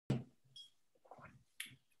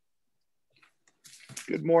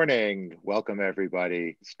Good morning. Welcome,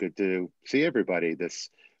 everybody. It's good to see everybody this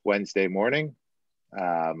Wednesday morning.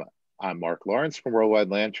 Um, I'm Mark Lawrence from Worldwide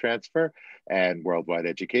Land Transfer and Worldwide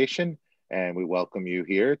Education, and we welcome you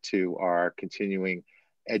here to our continuing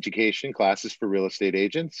education classes for real estate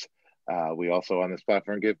agents. We also on this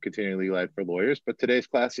platform give continuing legal aid for lawyers, but today's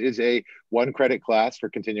class is a one credit class for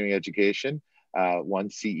continuing education. One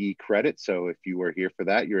CE credit. So if you were here for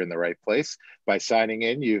that, you're in the right place. By signing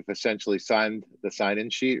in, you've essentially signed the sign-in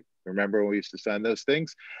sheet. Remember when we used to sign those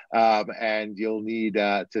things? And you'll need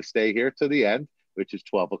to stay here to the end, which is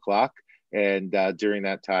 12 o'clock. And during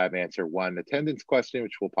that time, answer one attendance question,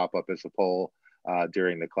 which will pop up as a poll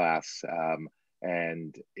during the class.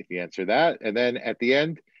 And if you answer that, and then at the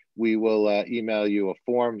end, we will email you a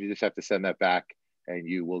form. You just have to send that back and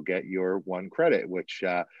you will get your one credit, which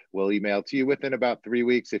we'll email to you within about 3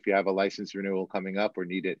 weeks. If you have a license renewal coming up or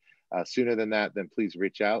need it sooner than that, then please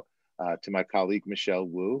reach out to my colleague, Michelle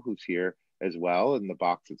Wu, who's here as well. In the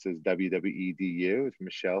box, it says WWEDU. It's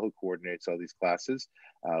Michelle who coordinates all these classes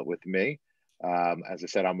with me. As I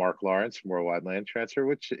said, I'm Mark Lawrence from Worldwide Land Transfer,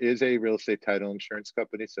 which is a real estate title insurance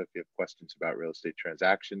company. So if you have questions about real estate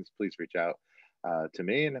transactions, please reach out to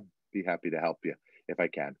me and I'd be happy to help you if I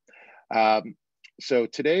can. So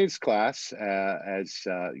today's class, as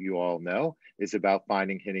you all know, is about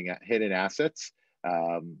finding hidden assets.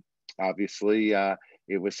 Obviously,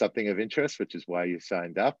 it was something of interest, which is why you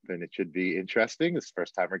signed up, and it should be interesting. It's the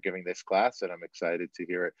first time we're giving this class, and I'm excited to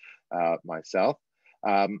hear it myself.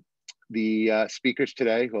 The speakers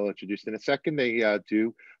today, who I'll introduce in a second, they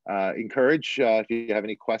do encourage, if you have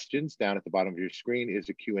any questions, down at the bottom of your screen is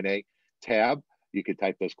a Q&A tab. You could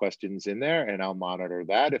type those questions in there and I'll monitor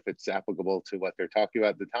that. If it's applicable to what they're talking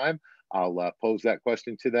about at the time, I'll pose that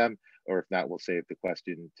question to them, or if not, we'll save the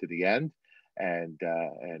question to the end and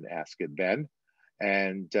ask it then.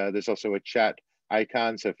 And there's also a chat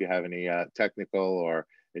icon. So if you have any technical or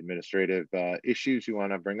administrative issues you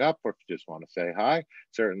want to bring up, or if you just want to say hi,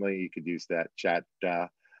 certainly you could use that chat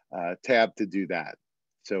tab to do that.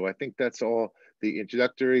 So I think that's all the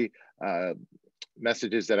introductory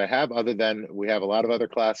messages that I have, other than we have a lot of other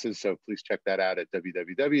classes. So please check that out at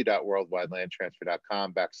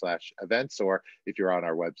www.worldwidelandtransfer.com/events, or if you're on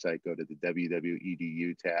our website, go to the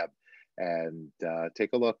WWEDU tab and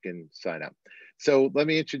take a look and sign up. So let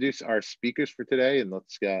me introduce our speakers for today and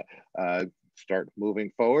let's start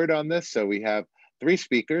moving forward on this. So we have 3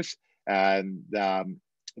 speakers and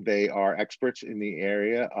they are experts in the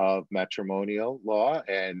area of matrimonial law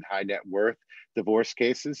and high net worth divorce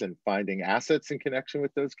cases and finding assets in connection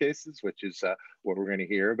with those cases, which is what we're going to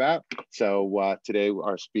hear about. So today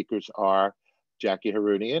our speakers are Jackie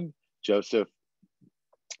Harounian, Joseph,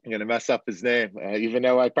 I'm going to mess up his name, even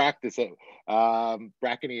though I practice it,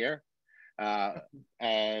 Bracconier,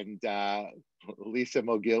 and Lisa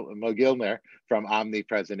Mogilner from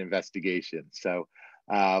Omnipresent Investigation. So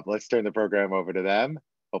let's turn the program over to them.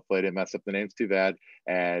 Hopefully I didn't mess up the names too bad.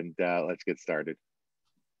 And let's get started.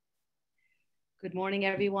 Good morning,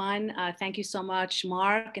 everyone. Thank you so much,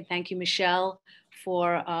 Mark, and thank you, Michelle,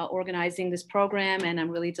 for organizing this program. And I'm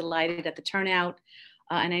really delighted at the turnout.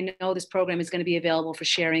 And I know this program is going to be available for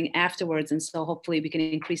sharing afterwards. And so hopefully we can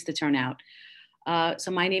increase the turnout. So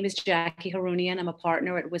my name is Jackie Harounian. I'm a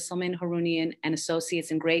partner at Wisselman, Harounian Associates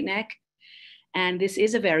in Great Neck. And this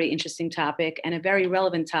is a very interesting topic and a very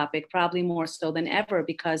relevant topic, probably more so than ever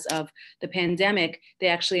because of the pandemic. They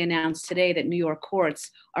actually announced today that New York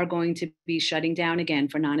courts are going to be shutting down again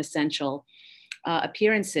for non-essential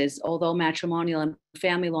appearances, although matrimonial and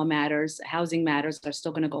family law matters, housing matters are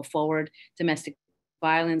still going to go forward, domestic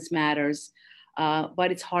violence matters,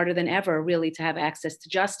 but it's harder than ever really to have access to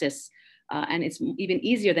justice. And it's even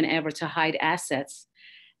easier than ever to hide assets.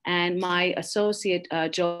 And my associate,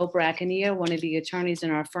 Joe Bracconier, one of the attorneys in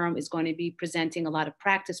our firm, is going to be presenting a lot of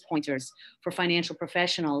practice pointers for financial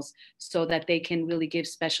professionals so that they can really give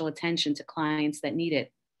special attention to clients that need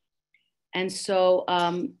it. And so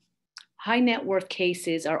high net worth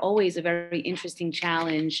cases are always a very interesting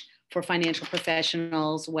challenge for financial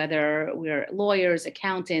professionals, whether we're lawyers,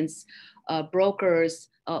 accountants, brokers,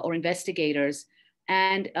 or investigators.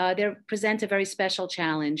 And they present a very special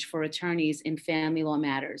challenge for attorneys in family law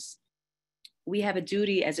matters. We have a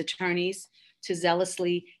duty as attorneys to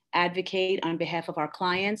zealously advocate on behalf of our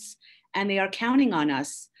clients, and they are counting on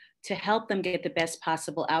us to help them get the best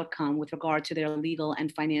possible outcome with regard to their legal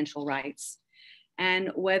and financial rights.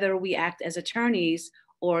 And whether we act as attorneys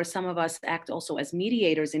or some of us act also as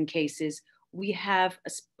mediators in cases, we have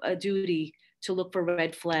a duty to look for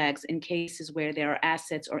red flags in cases where there are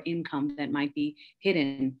assets or income that might be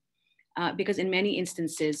hidden. Because in many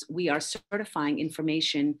instances, we are certifying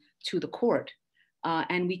information to the court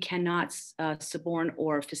and we cannot suborn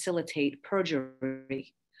or facilitate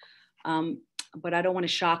perjury. But I don't want to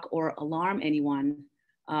shock or alarm anyone.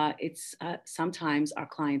 It's sometimes our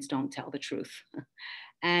clients don't tell the truth.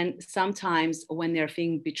 And sometimes when they're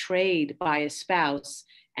being betrayed by a spouse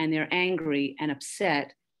and they're angry and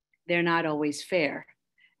upset, they're not always fair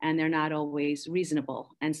and they're not always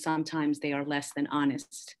reasonable. And sometimes they are less than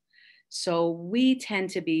honest. So we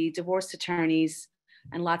tend to be divorce attorneys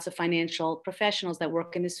and lots of financial professionals that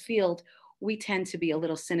work in this field. We tend to be a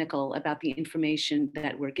little cynical about the information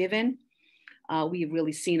that we're given. We've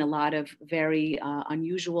really seen a lot of very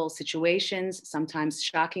unusual situations, sometimes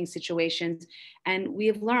shocking situations, and we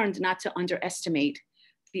have learned not to underestimate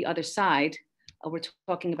the other side. We're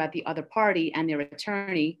talking about the other party and their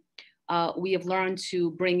attorney. We have learned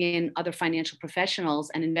to bring in other financial professionals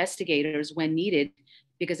and investigators when needed,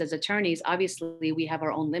 because as attorneys, obviously, we have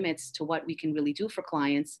our own limits to what we can really do for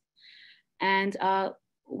clients. And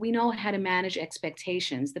we know how to manage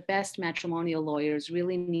expectations. The best matrimonial lawyers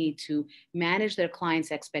really need to manage their clients'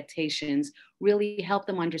 expectations, really help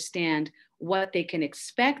them understand what they can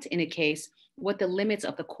expect in a case, what the limits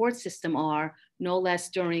of the court system are, no less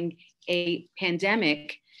during a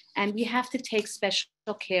pandemic. And we have to take special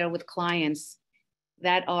care with clients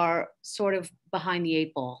that are sort of behind the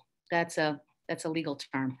eight ball. That's a legal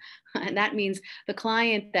term. And that means the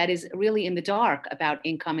client that is really in the dark about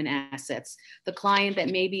income and assets, the client that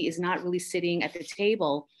maybe is not really sitting at the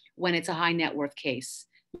table when it's a high net worth case,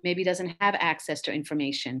 maybe doesn't have access to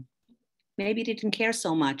information, maybe didn't care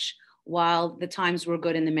so much while the times were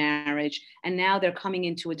good in the marriage. And now they're coming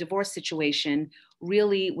into a divorce situation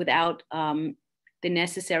really without the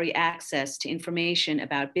necessary access to information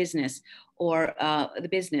about business or the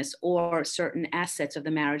business or certain assets of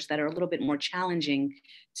the marriage that are a little bit more challenging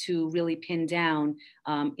to really pin down,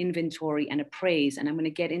 inventory and appraise. And I'm going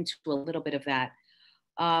to get into a little bit of that.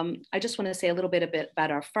 I just want to say a little bit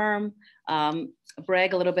about our firm,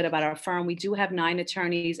 brag a little bit about our firm. We do have 9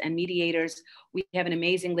 attorneys and mediators. We have an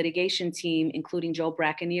amazing litigation team, including Joe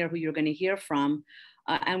Bracconier, who you're going to hear from.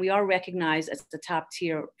 And we are recognized as the top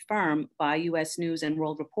tier firm by US News and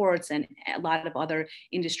World Reports and a lot of other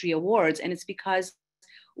industry awards. And it's because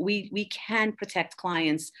we can protect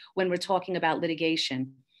clients when we're talking about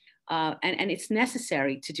litigation. And it's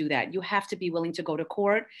necessary to do that. You have to be willing to go to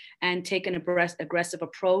court and take an aggressive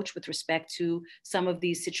approach with respect to some of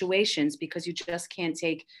these situations, because you just can't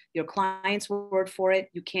take your client's word for it.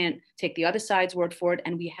 You can't take the other side's word for it.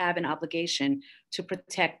 And we have an obligation to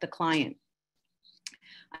protect the client.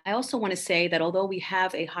 I also want to say that although we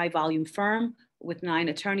have a high volume firm with 9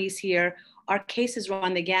 attorneys here, our cases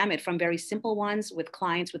run the gamut from very simple ones with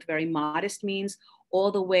clients with very modest means all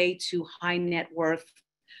the way to high net worth,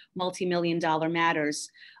 multi-million-dollar matters.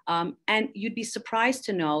 And you'd be surprised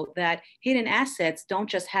to know that hidden assets don't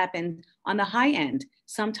just happen on the high end.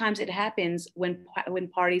 Sometimes it happens when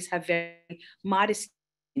parties have very modest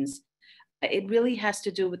means. It really has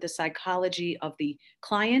to do with the psychology of the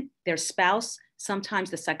client, their spouse, sometimes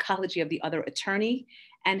the psychology of the other attorney,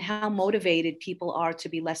 and how motivated people are to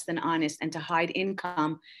be less than honest and to hide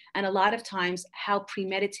income. And a lot of times how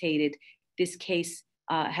premeditated this case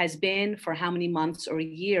has been for how many months or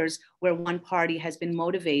years, where one party has been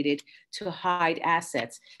motivated to hide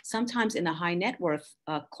assets. Sometimes in the high net worth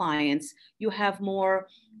clients, you have more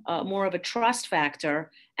of a trust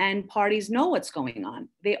factor, and parties know what's going on.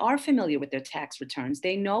 They are familiar with their tax returns.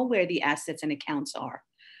 They know where the assets and accounts are.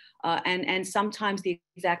 And sometimes the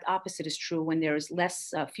exact opposite is true when there's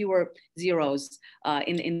fewer zeros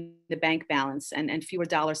in the bank balance and fewer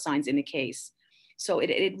dollar signs in the case. So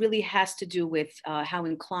it really has to do with how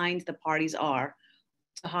inclined the parties are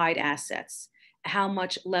to hide assets, how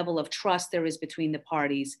much level of trust there is between the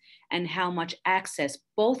parties, and how much access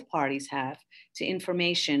both parties have to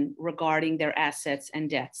information regarding their assets and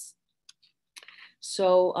debts.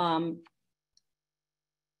 So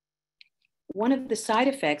one of the side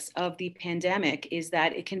effects of the pandemic is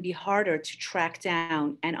that it can be harder to track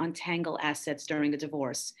down and untangle assets during a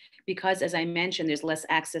divorce. Because, as I mentioned, there's less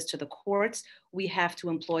access to the courts, we have to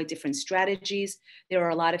employ different strategies. There are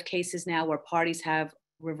a lot of cases now where parties have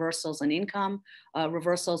reversals in income,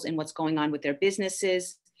 reversals in what's going on with their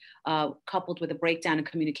businesses, coupled with a breakdown in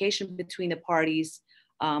communication between the parties.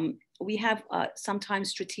 We have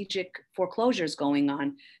sometimes strategic foreclosures going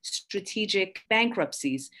on, strategic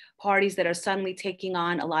bankruptcies, parties that are suddenly taking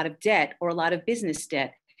on a lot of debt or a lot of business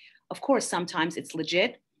debt. Of course, sometimes it's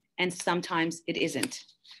legit and sometimes it isn't.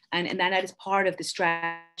 And that is part of the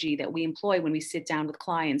strategy that we employ when we sit down with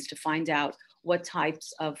clients to find out what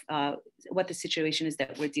types of, what the situation is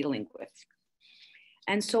that we're dealing with.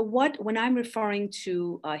 And so when I'm referring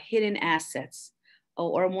to hidden assets,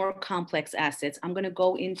 or more complex assets, I'm going to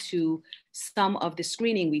go into some of the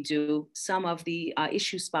screening we do, some of the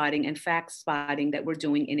issue spotting and fact spotting that we're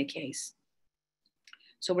doing in a case.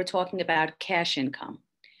 So we're talking about cash income,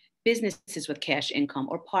 businesses with cash income,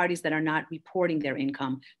 or parties that are not reporting their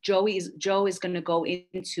income. Joe is going to go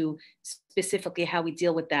into specifically how we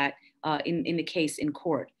deal with that in the case in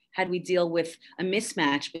court. How do we deal with a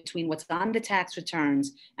mismatch between what's on the tax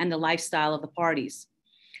returns and the lifestyle of the parties?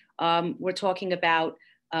 We're talking about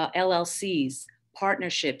LLCs,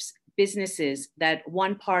 partnerships, businesses that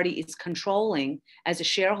one party is controlling as a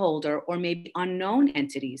shareholder, or maybe unknown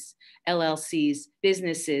entities, LLCs,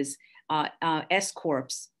 businesses, S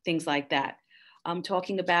corps, things like that. I'm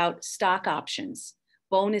talking about stock options,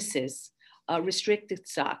 bonuses, restricted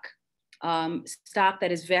stock, stock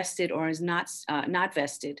that is vested or is not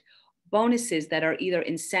vested, bonuses that are either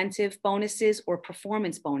incentive bonuses or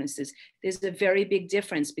performance bonuses. There's a very big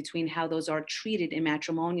difference between how those are treated in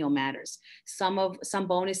matrimonial matters. Some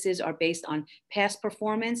bonuses are based on past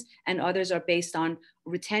performance, and others are based on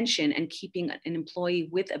retention and keeping an employee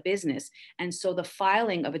with a business. And so the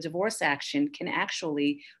filing of a divorce action can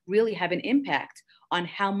actually really have an impact on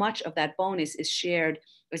how much of that bonus is shared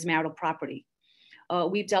as marital property.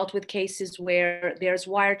 We've dealt with cases where there's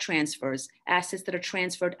wire transfers, assets that are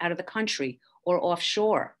transferred out of the country or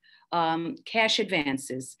offshore, cash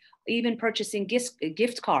advances, even purchasing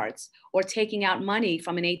gift cards or taking out money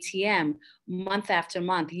from an ATM month after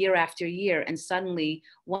month, year after year, and suddenly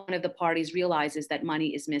one of the parties realizes that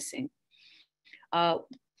money is missing.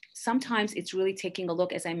 Sometimes it's really taking a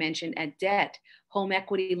look, as I mentioned, at debt, home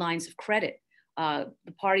equity lines of credit. The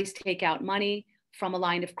parties take out money from a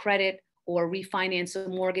line of credit or refinance a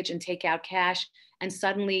mortgage and take out cash. And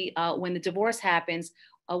suddenly when the divorce happens,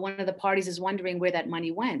 one of the parties is wondering where that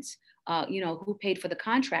money went. Who paid for the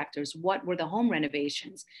contractors? What were the home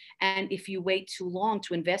renovations? And if you wait too long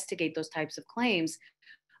to investigate those types of claims,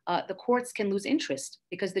 the courts can lose interest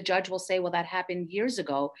because the judge will say, well, that happened years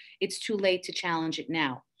ago. It's too late to challenge it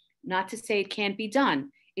now. Not to say it can't be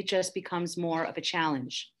done. It just becomes more of a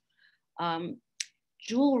challenge.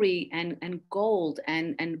 Jewelry and gold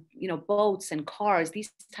and boats and cars, these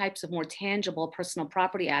types of more tangible personal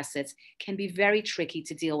property assets can be very tricky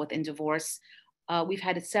to deal with in divorce. We've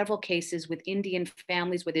had several cases with Indian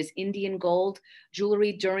families where there's Indian gold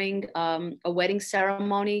jewelry during a wedding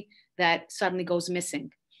ceremony that suddenly goes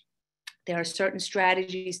missing. There are certain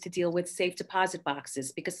strategies to deal with safe deposit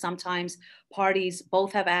boxes because sometimes parties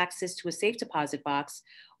both have access to a safe deposit box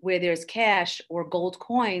where there's cash or gold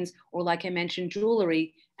coins, or like I mentioned,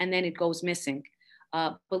 jewelry, and then it goes missing.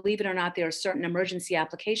 Believe it or not, there are certain emergency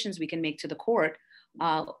applications we can make to the court.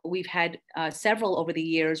 We've had several over the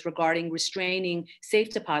years regarding restraining safe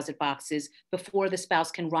deposit boxes before the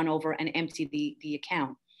spouse can run over and empty the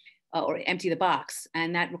account or empty the box.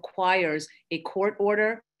 And that requires a court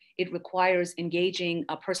order. It requires engaging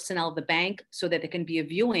personnel of the bank so that there can be a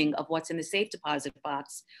viewing of what's in the safe deposit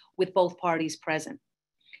box with both parties present.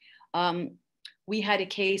 We had a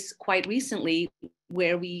case quite recently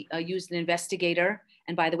where we used an investigator.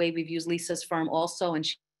 And by the way, we've used Lisa's firm also, and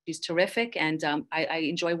she's terrific. And I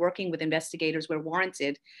enjoy working with investigators where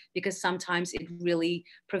warranted, because sometimes it really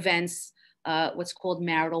prevents what's called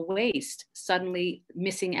marital waste, suddenly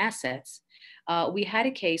missing assets. We had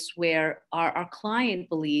a case where our client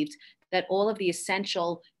believed that all of the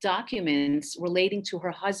essential documents relating to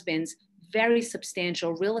her husband's very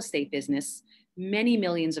substantial real estate business, many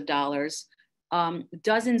millions of dollars,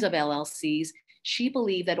 dozens of LLCs, she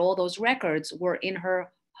believed that all those records were in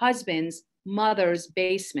her husband's mother's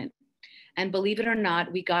basement. And believe it or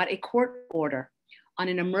not, we got a court order on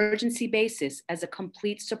an emergency basis as a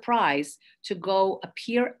complete surprise to go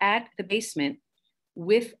appear at the basement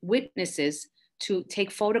with witnesses to take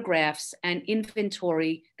photographs and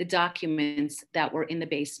inventory the documents that were in the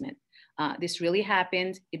basement. This really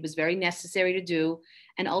happened. It was very necessary to do.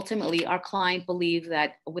 And ultimately, our client believed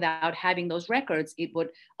that without having those records, it would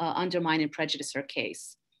undermine and prejudice her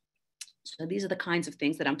case. So these are the kinds of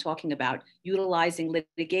things that I'm talking about, utilizing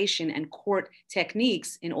litigation and court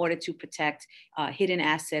techniques in order to protect hidden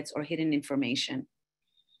assets or hidden information.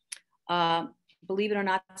 Believe it or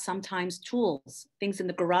not, sometimes tools, things in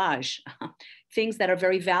the garage, things that are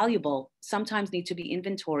very valuable, sometimes need to be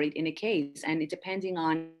inventoried in a case. And depending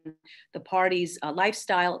on the party's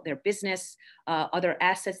lifestyle, their business, other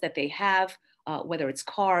assets that they have, whether it's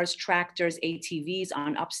cars, tractors, ATVs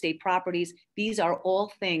on upstate properties, these are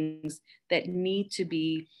all things that need to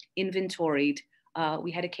be inventoried. We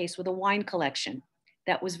had a case with a wine collection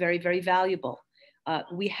that was very, very valuable.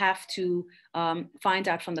 We have to find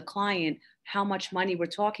out from the client how much money we're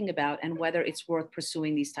talking about and whether it's worth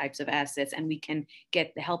pursuing these types of assets. And we can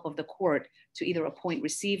get the help of the court to either appoint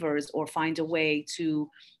receivers or find a way to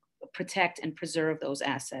protect and preserve those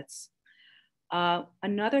assets.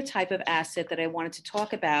 Another type of asset that I wanted to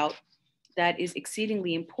talk about that is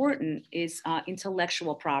exceedingly important is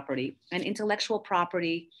intellectual property. And intellectual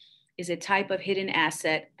property is a type of hidden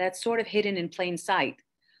asset that's sort of hidden in plain sight.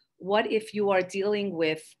 What if you are dealing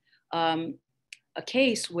with a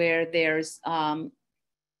case where there's,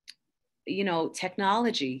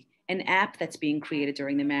 technology, an app that's being created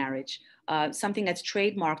during the marriage, something that's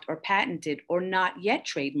trademarked or patented or not yet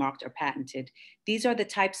trademarked or patented. These are the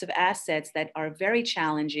types of assets that are very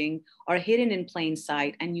challenging, are hidden in plain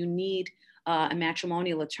sight, and you need a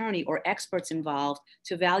matrimonial attorney or experts involved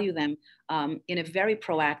to value them in a very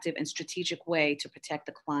proactive and strategic way to protect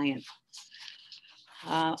the client.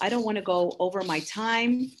 I don't want to go over my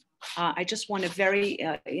time. I just want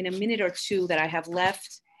to in a minute or two that I have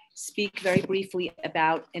left, speak very briefly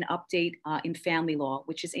about an update in family law,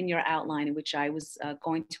 which is in your outline and which I was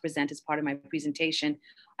going to present as part of my presentation.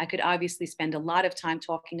 I could obviously spend a lot of time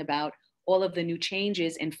talking about all of the new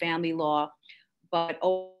changes in family law, but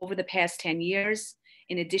over the past 10 years,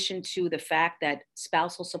 in addition to the fact that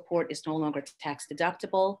spousal support is no longer tax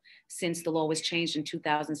deductible since the law was changed in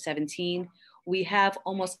 2017, we have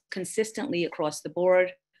almost consistently across the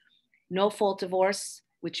board no fault divorce,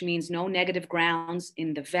 which means no negative grounds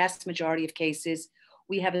in the vast majority of cases.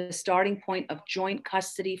 We have a starting point of joint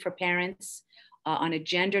custody for parents on a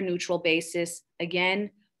gender neutral basis. Again,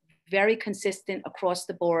 very consistent across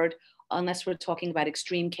the board. Unless we're talking about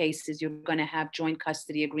extreme cases, you're going to have joint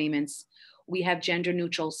custody agreements. We have gender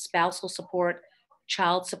neutral spousal support,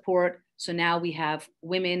 child support. So now we have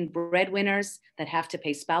women breadwinners that have to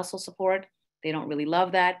pay spousal support. They don't really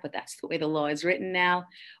love that, but that's the way the law is written now.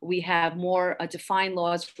 We have more defined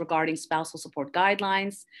laws regarding spousal support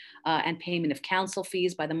guidelines and payment of counsel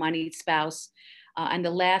fees by the moneyed spouse. And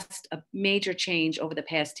the last major change over the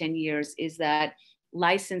past 10 years is that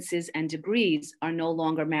licenses and degrees are no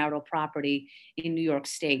longer marital property in New York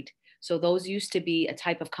State. So those used to be a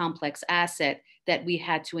type of complex asset that we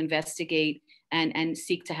had to investigate and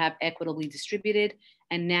seek to have equitably distributed.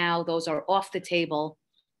 And now those are off the table,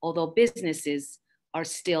 although businesses are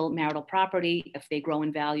still marital property if they grow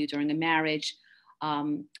in value during a marriage,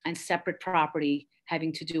 and separate property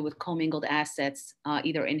having to do with commingled assets,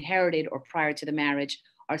 either inherited or prior to the marriage,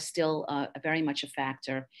 are still very much a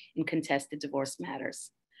factor in contested divorce matters.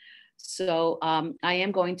 So I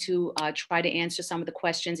am going to try to answer some of the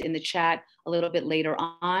questions in the chat a little bit later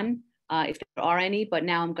on, if there are any, but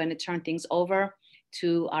now I'm going to turn things over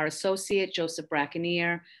to our associate, Joseph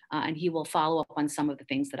Bracconier, and he will follow up on some of the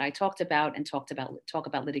things that I talked about and talk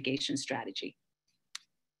about litigation strategy.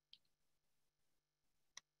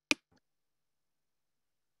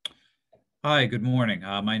 Hi, good morning.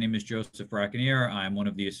 My name is Joseph Bracconier. I'm one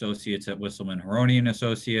of the associates at Wisselman Harounian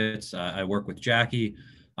Associates. I work with Jackie.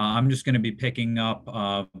 I'm just going to be picking up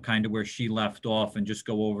kind of where she left off and just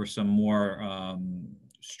go over some more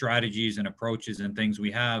strategies and approaches and things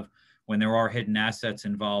we have when there are hidden assets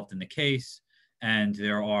involved in the case and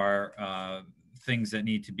there are things that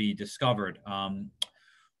need to be discovered. At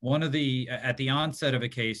the onset of a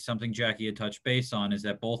case, something Jackie had touched base on is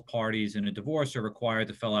that both parties in a divorce are required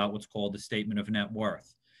to fill out what's called the statement of net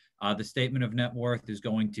worth. The statement of net worth is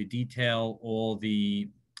going to detail all the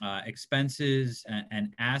expenses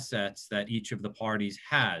and assets that each of the parties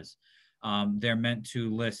has. They're meant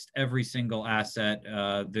to list every single asset.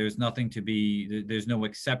 There's no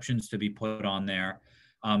exceptions to be put on there.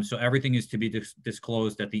 So everything is to be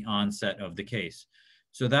disclosed at the onset of the case.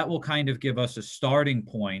 So that will kind of give us a starting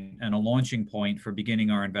point and a launching point for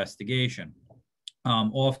beginning our investigation.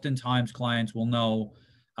 Oftentimes clients will know,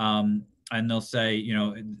 and they'll say, you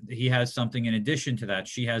know, he has something in addition to that.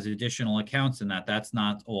 She has additional accounts in that. That's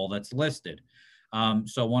not all that's listed.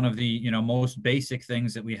 So one of the most basic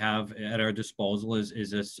things that we have at our disposal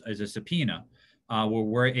is a subpoena, where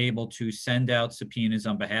we're able to send out subpoenas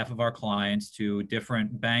on behalf of our clients to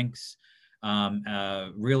different banks,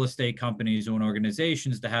 real estate companies and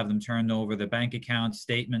organizations to have them turn over the bank accounts,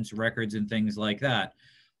 statements, records, and things like that.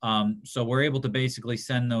 So we're able to basically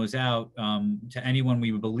send those out to anyone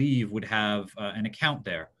we believe would have an account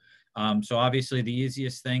there. So obviously the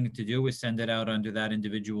easiest thing to do is send it out under that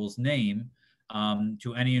individual's name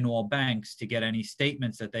to any and all banks to get any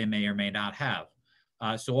statements that they may or may not have.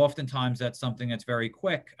 So oftentimes that's something that's very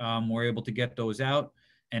quick. We're able to get those out.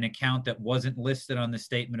 An account that wasn't listed on the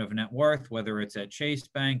statement of net worth, whether it's at Chase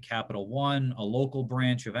Bank, Capital One, a local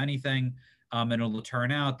branch of anything, and it'll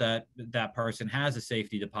turn out that that person has a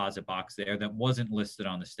safety deposit box there that wasn't listed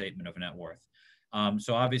on the statement of net worth.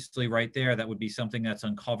 So obviously right there, that would be something that's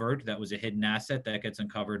uncovered. That was a hidden asset that gets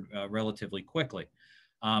uncovered relatively quickly.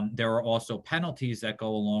 There are also penalties that go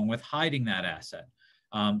along with hiding that asset.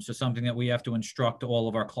 So something that we have to instruct all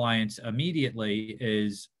of our clients immediately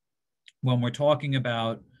is when we're talking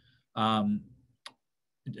about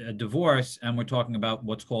a divorce and we're talking about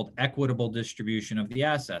what's called equitable distribution of the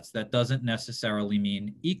assets, that doesn't necessarily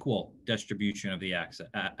mean equal distribution of the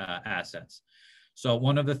assets. So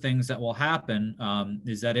one of the things that will happen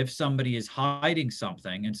is that if somebody is hiding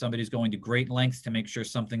something and somebody's going to great lengths to make sure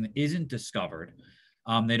something isn't discovered,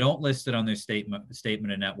 they don't list it on their statement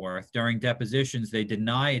of net worth. During depositions, they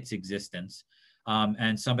deny its existence,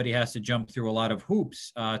 and somebody has to jump through a lot of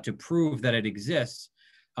hoops to prove that it exists.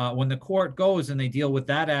 When the court goes and they deal with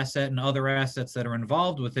that asset and other assets that are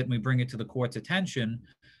involved with it, and we bring it to the court's attention,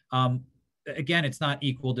 again, it's not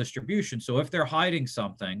equal distribution. So if they're hiding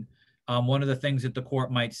something, one of the things that the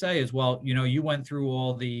court might say is, well, you know, you went through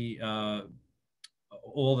all the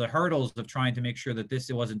hurdles of trying to make sure that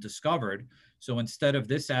this wasn't discovered. So instead of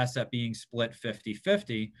this asset being split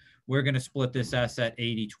 50-50, we're going to split this asset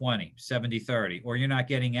 80-20, 70-30, or you're not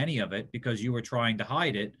getting any of it because you were trying to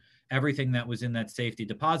hide it. Everything that was in that safety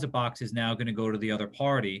deposit box is now going to go to the other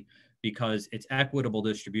party because it's equitable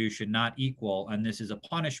distribution, not equal. And this is a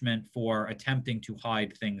punishment for attempting to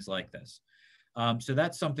hide things like this. So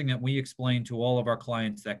that's something that we explain to all of our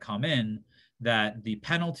clients that come in, that the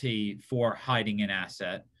penalty for hiding an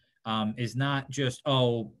asset is not just,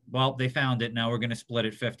 oh, well, they found it, now we're going to split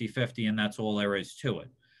it 50-50 and that's all there is to it.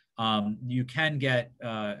 You can get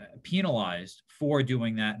penalized for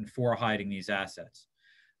doing that and for hiding these assets.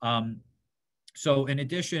 So in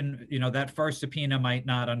addition, you know, that first subpoena might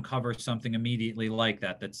not uncover something immediately like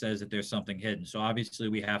that, that says that there's something hidden. So obviously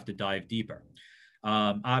we have to dive deeper.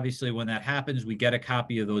 Obviously, when that happens, we get a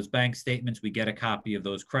copy of those bank statements, we get a copy of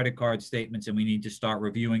those credit card statements, and we need to start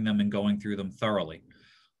reviewing them and going through them thoroughly.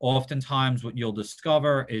 Oftentimes, what you'll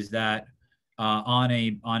discover is that on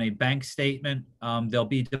a bank statement, there'll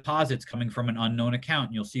be deposits coming from an unknown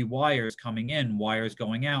account. You'll see wires coming in, wires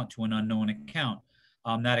going out to an unknown account.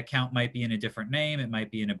 That account might be in a different name, it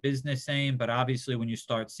might be in a business name, but obviously when you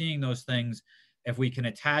start seeing those things, if we can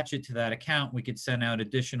attach it to that account, we could send out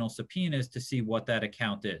additional subpoenas to see what that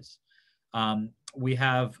account is. We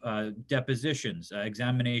have depositions,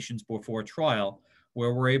 examinations before trial,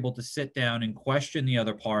 where we're able to sit down and question the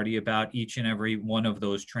other party about each and every one of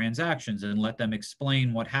those transactions and let them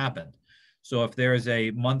explain what happened. So if there's a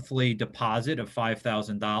monthly deposit of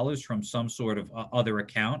 $5,000 from some sort of other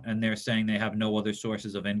account, and they're saying they have no other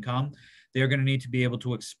sources of income, they're going to need to be able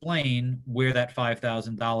to explain where that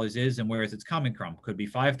 $5,000 is and where it's coming from. Could be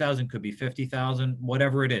 5,000, could be 50,000,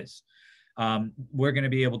 whatever it is. We're going to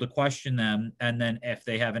be able to question them, and then if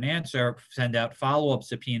they have an answer, send out follow-up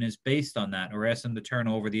subpoenas based on that, or ask them to turn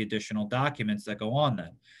over the additional documents that go on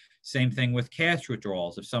that. Same thing with cash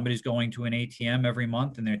withdrawals. If somebody's going to an ATM every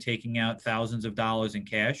month and they're taking out thousands of dollars in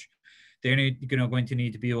cash, they're going to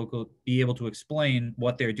need to be able to explain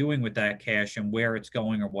what they're doing with that cash and where it's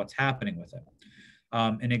going or what's happening with it.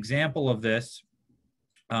 An example of this,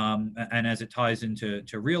 and as it ties into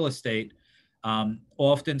real estate,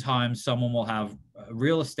 oftentimes someone will have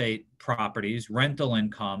real estate properties, rental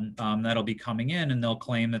income that'll be coming in, and they'll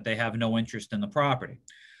claim that they have no interest in the property.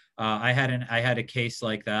 I had a case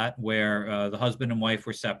like that where the husband and wife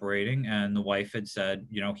were separating, and the wife had said,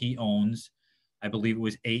 you know, he owns, I believe it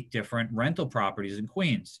was 8 different rental properties in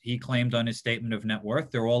Queens. He claimed on his statement of net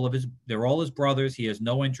worth, they're all his brothers. He has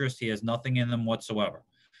no interest. He has nothing in them whatsoever.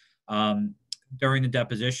 During the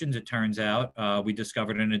depositions, it turns out we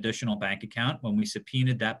discovered an additional bank account. When we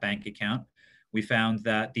subpoenaed that bank account, we found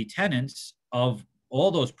that the tenants of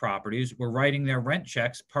all those properties were writing their rent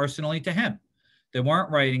checks personally to him. They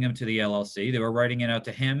weren't writing them to the LLC. They were writing it out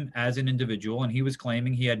to him as an individual, and he was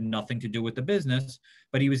claiming he had nothing to do with the business,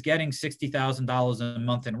 but he was getting $60,000 a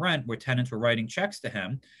month in rent where tenants were writing checks to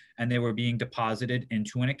him, and they were being deposited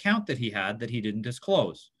into an account that he had that he didn't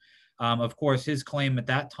disclose. Of course, his claim at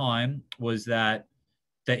that time was that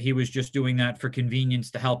he was just doing that for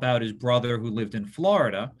convenience to help out his brother who lived in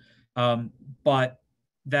Florida, but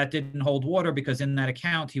that didn't hold water because in that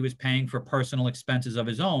account, he was paying for personal expenses of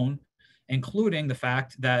his own, including the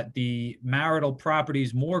fact that the marital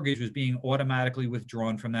property's mortgage was being automatically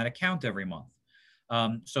withdrawn from that account every month.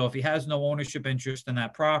 So if he has no ownership interest in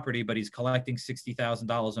that property, but he's collecting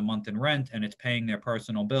 $60,000 a month in rent and it's paying their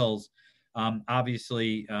personal bills,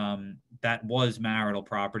 obviously that was marital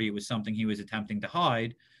property. It was something he was attempting to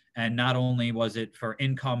hide. And not only was it for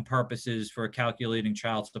income purposes for calculating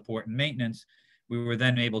child support and maintenance, we were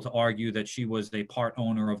then able to argue that she was a part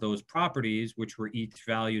owner of those properties, which were each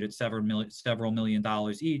valued at several million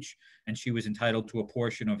dollars each, and she was entitled to a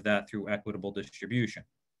portion of that through equitable distribution.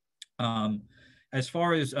 As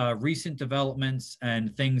far as recent developments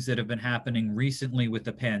and things that have been happening recently with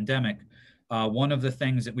the pandemic, one of the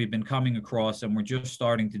things that we've been coming across and we're just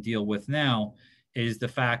starting to deal with now is the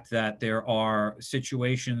fact that there are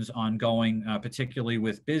situations ongoing, particularly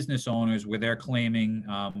with business owners, where they're claiming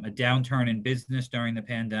a downturn in business during the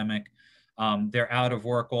pandemic. They're out of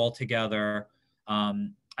work altogether.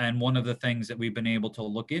 And one of the things that we've been able to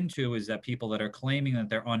look into is that people that are claiming that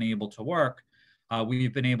they're unable to work,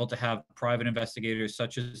 we've been able to have private investigators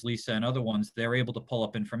such as Lisa and other ones, they're able to pull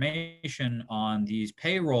up information on these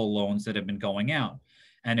payroll loans that have been going out.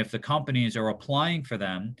 And if the companies are applying for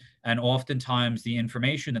them, and oftentimes the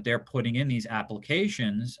information that they're putting in these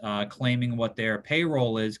applications, claiming what their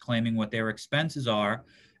payroll is, claiming what their expenses are,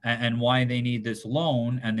 and why they need this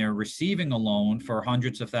loan, and they're receiving a loan for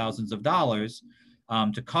hundreds of thousands of dollars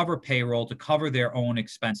to cover payroll, to cover their own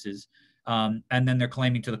expenses. And then they're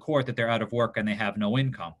claiming to the court that they're out of work and they have no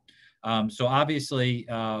income. So obviously,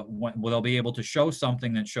 they'll be able to show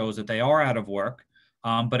something that shows that they are out of work,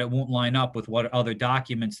 but it won't line up with what other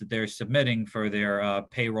documents that they're submitting for their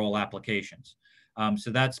payroll applications. So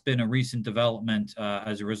that's been a recent development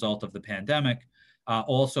as a result of the pandemic.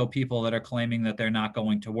 Also, people that are claiming that they're not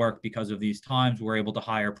going to work because of these times, we're able to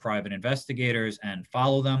hire private investigators and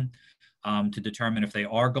follow them to determine if they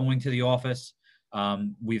are going to the office.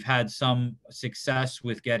 We've had some success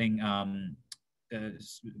with getting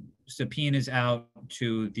subpoenas out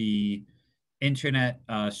to the internet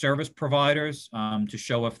service providers to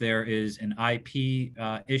show if there is an IP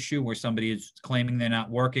issue where somebody is claiming they're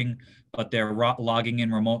not working, but they're logging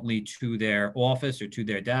in remotely to their office or to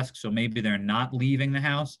their desk. So maybe they're not leaving the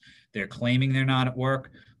house, they're claiming they're not at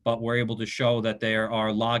work, but we're able to show that they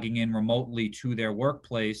are logging in remotely to their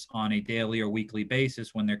workplace on a daily or weekly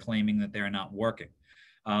basis when they're claiming that they're not working.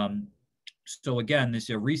 So again, these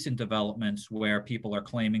are recent developments where people are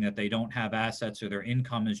claiming that they don't have assets or their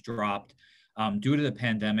income has dropped due to the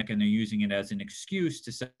pandemic, and they're using it as an excuse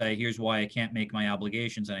to say, here's why I can't make my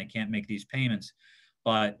obligations and I can't make these payments.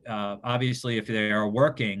 But obviously, if they are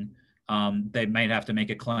working, they might have to make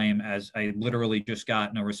a claim, as I literally just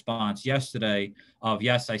got in a response yesterday of,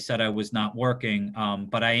 yes, I said I was not working,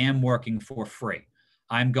 but I am working for free.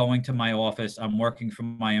 I'm going to my office. I'm working for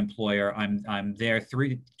my employer. I'm there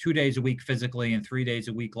 2 days a week physically and 3 days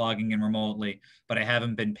a week logging in remotely, but I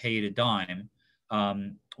haven't been paid a dime.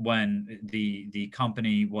 When the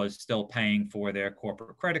company was still paying for their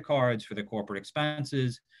corporate credit cards, for their corporate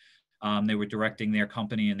expenses. They were directing their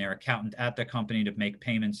company and their accountant at the company to make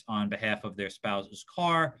payments on behalf of their spouse's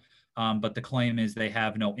car. But the claim is they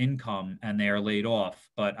have no income and they are laid off.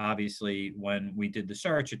 But obviously, when we did the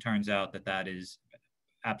search, it turns out that that is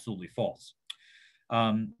absolutely false.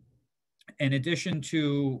 In addition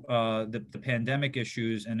to the pandemic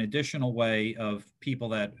issues, an additional way of people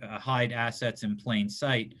that hide assets in plain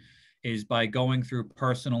sight is by going through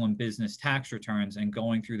personal and business tax returns and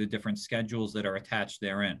going through the different schedules that are attached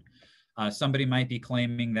therein. Somebody might be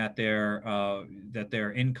claiming that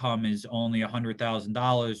their income is only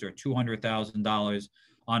 $100,000 or $200,000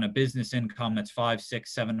 on a business income that's $500,000,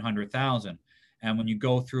 $600,000, $700,000. And when you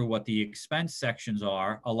go through what the expense sections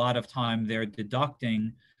are, a lot of time they're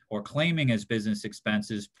deducting or claiming as business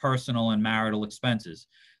expenses personal and marital expenses.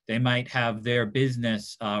 They might have their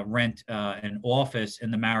business rent an office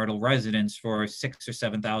in the marital residence for $6,000 or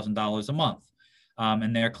 $7,000 a month,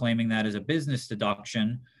 and they're claiming that as a business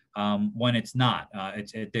deduction when it's not.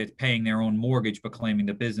 They're paying their own mortgage, but claiming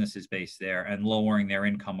the business is based there and lowering their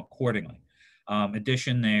income accordingly.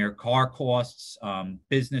 Addition, their car costs,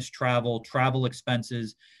 business travel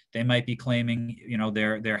expenses. They might be claiming,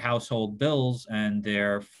 their household bills and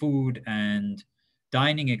their food and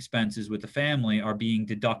dining expenses with the family are being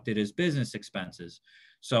deducted as business expenses.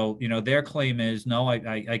 So, their claim is, no,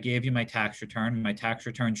 I gave you my tax return. My tax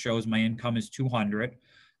return shows my income is 200.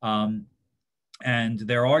 And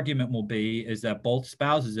their argument will be is that both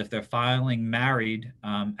spouses, if they're filing married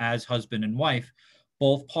as husband and wife,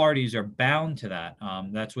 both parties are bound to that.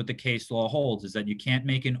 That's what the case law holds, is that you can't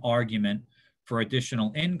make an argument for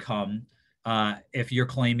additional income if you're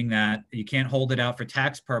claiming that you can't hold it out for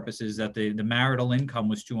tax purposes that the marital income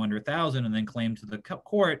was $200,000 and then claim to the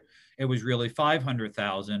court it was really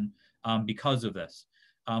 $500,000 because of this.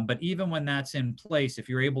 But even when that's in place, if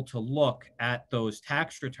you're able to look at those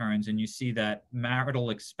tax returns and you see that marital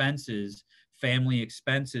expenses, family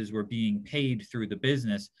expenses were being paid through the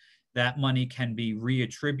business, that money can be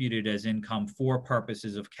reattributed as income for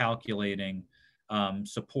purposes of calculating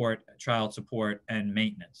support, child support, and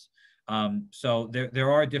maintenance. So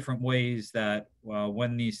there are different ways that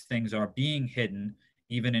when these things are being hidden,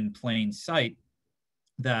 even in plain sight,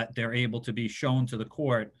 that they're able to be shown to the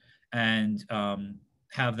court and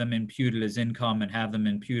have them imputed as income and have them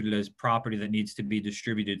imputed as property that needs to be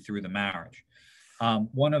distributed through the marriage.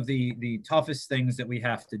 One of the toughest things that we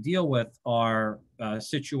have to deal with are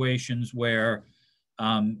situations where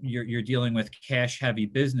you're dealing with cash-heavy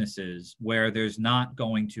businesses where there's not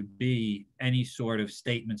going to be any sort of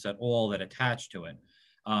statements at all that attach to it.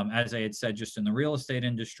 As I had said, just in the real estate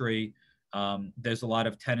industry, there's a lot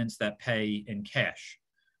of tenants that pay in cash.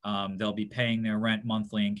 They'll be paying their rent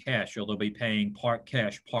monthly in cash, or they'll be paying part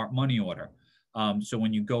cash, part money order. So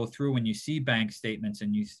when you go through and you see bank statements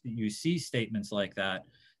and you see statements like that,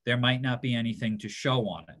 there might not be anything to show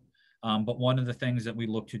on it. But one of the things that we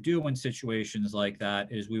look to do in situations like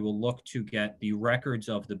that is we will look to get the records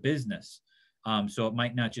of the business. So it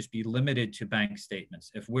might not just be limited to bank statements.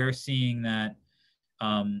 If we're seeing that,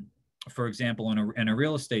 for example, in a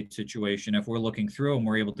real estate situation, if we're looking through and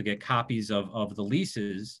we're able to get copies of the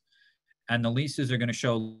leases, and the leases are going to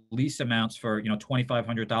show lease amounts for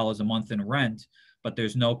 $2,500 a month in rent, but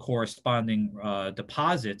there's no corresponding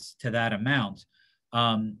deposits to that amount.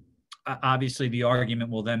 Obviously, the argument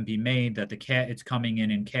will then be made that it's coming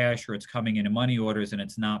in cash, or it's coming in money orders, and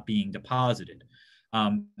it's not being deposited.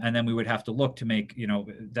 And then we would have to look to make,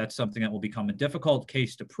 that's something that will become a difficult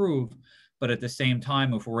case to prove. But at the same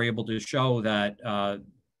time, if we're able to show that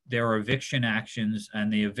there are eviction actions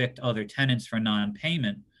and they evict other tenants for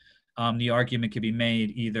non-payment, the argument could be made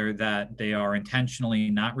either that they are intentionally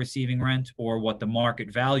not receiving rent, or what the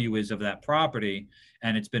market value is of that property,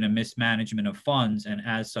 and it's been a mismanagement of funds, and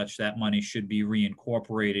as such, that money should be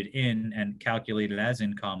reincorporated in and calculated as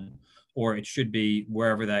income, or it should be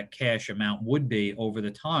wherever that cash amount would be over the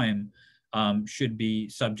time, should be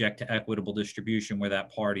subject to equitable distribution, where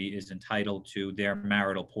that party is entitled to their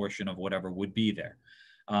marital portion of whatever would be there.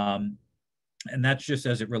 And that's just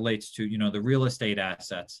as it relates to, the real estate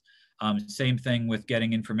assets. Same thing with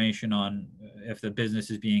getting information on if the business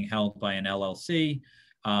is being held by an LLC,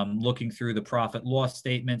 looking through the profit loss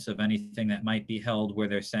statements of anything that might be held where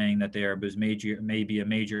they're saying that there was maybe a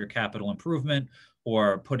major capital improvement,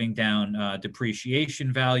 or putting down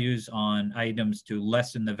depreciation values on items to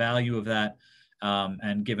lessen the value of that,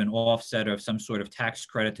 and give an offset of some sort of tax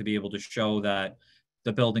credit to be able to show that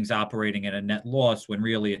the building's operating at a net loss, when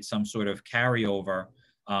really it's some sort of carryover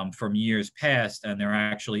from years past, and there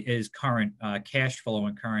actually is current cash flow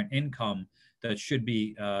and current income that should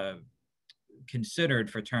be considered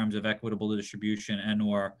for terms of equitable distribution and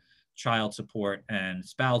or child support and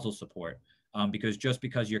spousal support. Because just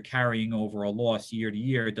because you're carrying over a loss year to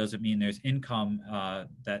year doesn't mean there's income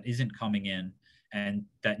that isn't coming in, and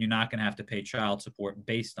that you're not going to have to pay child support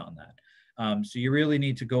based on that. So you really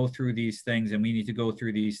need to go through these things, and we need to go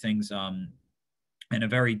through these things in a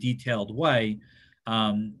very detailed way.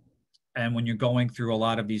 And when you're going through a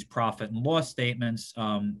lot of these profit and loss statements,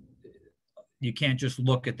 you can't just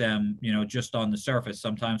look at them, just on the surface.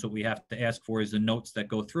 Sometimes what we have to ask for is the notes that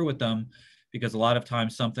go through with them, because a lot of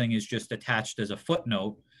times something is just attached as a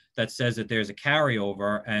footnote that says that there's a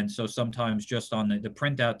carryover. And so sometimes just on the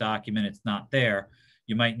printout document, it's not there.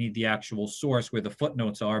 You might need the actual source where the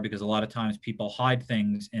footnotes are, because a lot of times people hide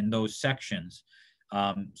things in those sections.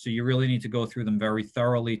 So you really need to go through them very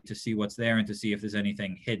thoroughly to see what's there and to see if there's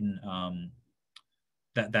anything hidden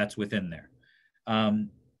that's within there.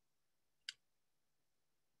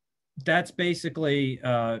 That's basically,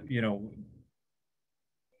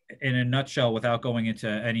 in a nutshell, without going into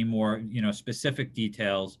any more, specific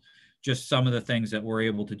details, just some of the things that we're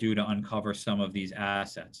able to do to uncover some of these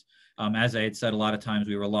assets. As I had said, a lot of times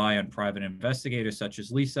we rely on private investigators such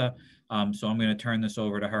as Lisa. So I'm going to turn this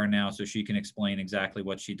over to her now so she can explain exactly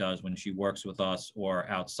what she does when she works with us or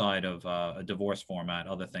outside of a divorce format,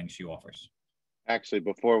 other things she offers. Actually,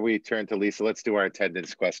 before we turn to Lisa, let's do our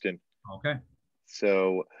attendance question. Okay.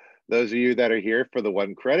 So those of you that are here for the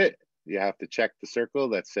one credit, you have to check the circle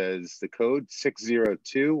that says the code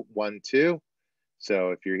 60212. So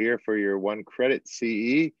if you're here for your one credit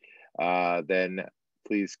CE, then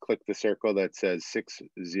please click the circle that says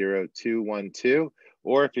 60212.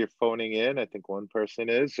 Or if you're phoning in, I think one person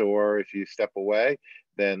is, or if you step away,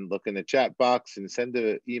 then look in the chat box and send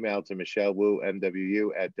an email to Michelle Wu,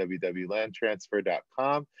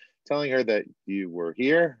 MWU@wwlandtransfer.com, telling her that you were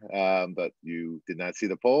here, but you did not see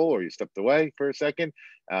the poll, or you stepped away for a second,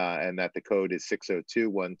 and that the code is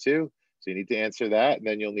 60212. So you need to answer that, and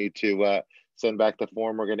then you'll need to send back the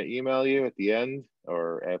form we're going to email you at the end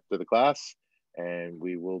or after the class, and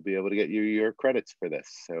we will be able to get you your credits for this.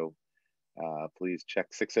 So please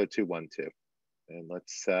check 60212. And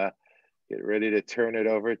let's get ready to turn it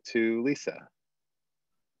over to Lisa.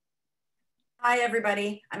 Hi,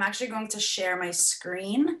 everybody. I'm actually going to share my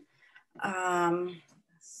screen. Can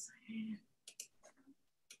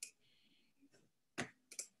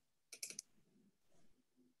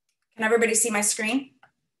everybody see my screen?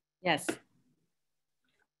 Yes.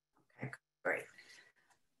 Okay, great.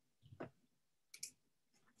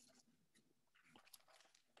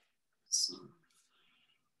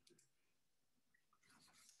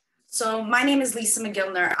 So my name is Lisa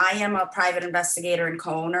Mogilner. I am a private investigator and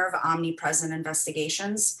co-owner of Omnipresent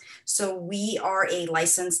Investigations. So we are a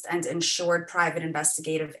licensed and insured private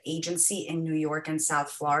investigative agency in New York and South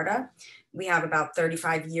Florida. We have about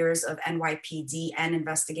 35 years of NYPD and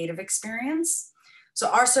investigative experience. So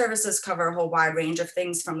our services cover a whole wide range of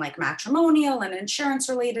things from like matrimonial and insurance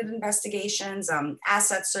related investigations,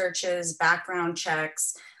 asset searches, background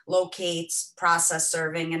checks, locates, process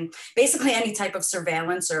serving, and basically any type of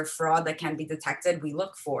surveillance or fraud that can be detected, we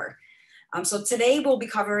look for. So today we'll be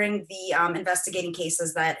covering the investigating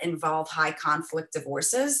cases that involve high conflict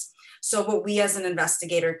divorces. So what we as an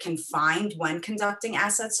investigator can find when conducting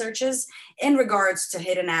asset searches in regards to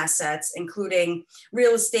hidden assets, including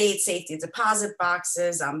real estate, safety deposit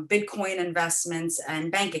boxes, Bitcoin investments,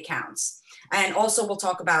 and bank accounts. And also we'll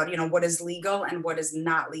talk about, you know, what is legal and what is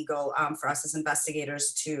not legal for us as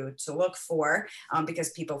investigators to look for, because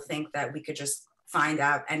people think that we could just find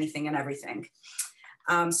out anything and everything.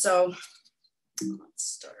 So let's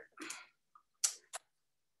start.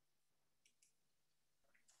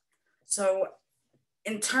 So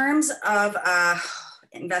in terms of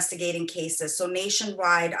investigating cases, so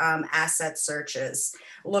nationwide asset searches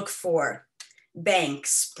look for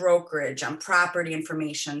banks, brokerage, property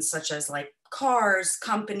information such as like cars,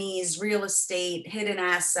 companies, real estate, hidden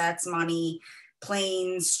assets, money,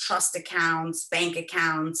 planes, trust accounts, bank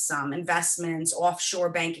accounts, investments, offshore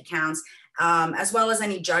bank accounts, as well as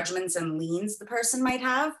any judgments and liens the person might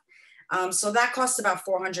have. So that costs about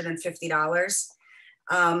 $450.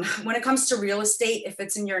 When it comes to real estate, if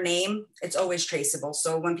it's in your name, it's always traceable.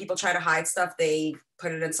 So when people try to hide stuff, they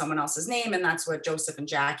put it in someone else's name. And that's what Joseph and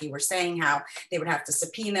Jackie were saying, how they would have to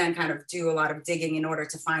subpoena and kind of do a lot of digging in order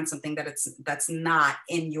to find something that's not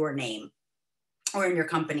in your name or in your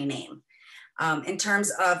company name. In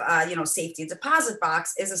terms of, you know, safety deposit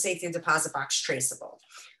box, is a safety deposit box traceable?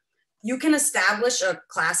 You can establish a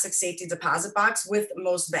classic safety deposit box with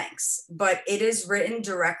most banks, but it is written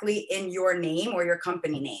directly in your name or your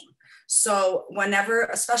company name. So whenever,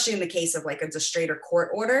 especially in the case of like a distract or court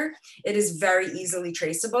order, it is very easily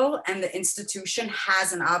traceable and the institution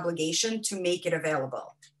has an obligation to make it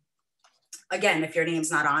available. Again, if your name's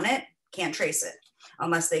not on it, can't trace it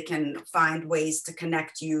unless they can find ways to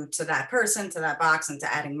connect you to that person, to that box, and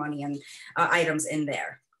to adding money and items in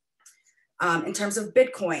there. In terms of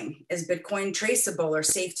Bitcoin, is Bitcoin traceable or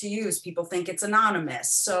safe to use? People think it's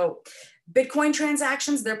anonymous. So Bitcoin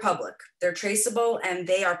transactions, they're public, they're traceable, and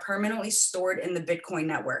they are permanently stored in the Bitcoin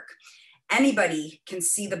network. Anybody can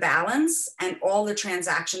see the balance and all the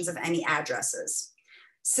transactions of any addresses.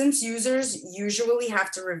 Since users usually have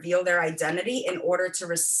to reveal their identity in order to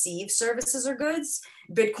receive services or goods,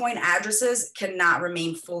 Bitcoin addresses cannot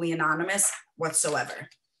remain fully anonymous whatsoever.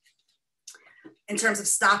 In terms of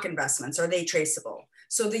stock investments, are they traceable?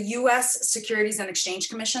 So the US Securities and Exchange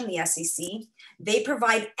Commission, the SEC, they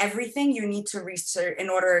provide everything you need to research in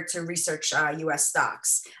order to research US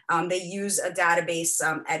stocks. They use a database,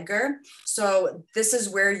 Edgar. So this is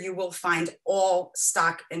where you will find all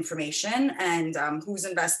stock information and who's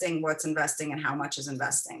investing, what's investing, and how much is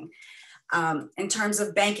investing. In terms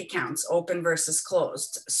of bank accounts, open versus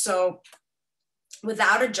closed. So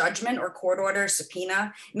without a judgment or court order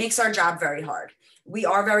subpoena, makes our job very hard. We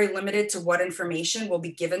are very limited to what information will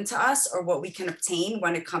be given to us or what we can obtain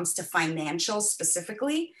when it comes to financials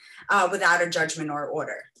specifically, without a judgment or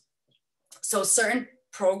order. So certain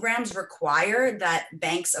programs require that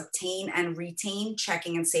banks obtain and retain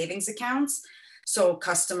checking and savings accounts. So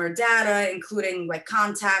customer data, including like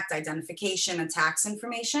contact, identification, and tax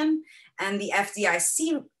information. And the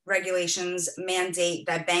FDIC regulations mandate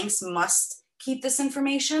that banks must keep this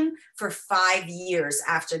information for 5 years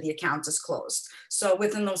after the account is closed. So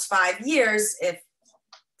within those 5 years, if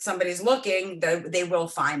somebody's looking, they will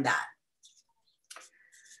find that.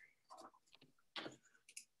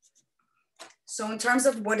 So in terms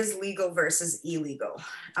of what is legal versus illegal,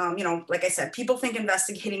 like I said, people think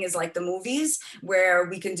investigating is like the movies where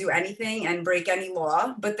we can do anything and break any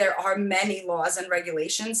law, but there are many laws and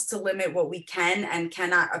regulations to limit what we can and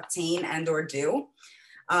cannot obtain and or do.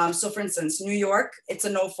 So for instance, New York, it's a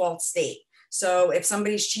no-fault state. So if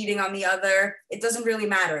somebody's cheating on the other, it doesn't really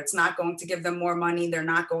matter. It's not going to give them more money. They're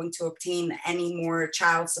not going to obtain any more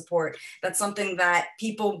child support. That's something that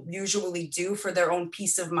people usually do for their own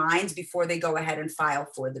peace of mind before they go ahead and file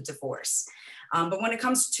for the divorce. But when it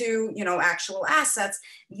comes to, actual assets,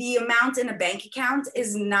 the amount in a bank account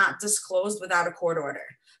is not disclosed without a court order.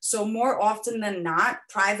 So more often than not,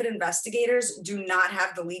 private investigators do not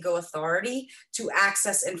have the legal authority to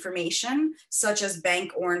access information such as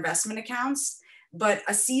bank or investment accounts, but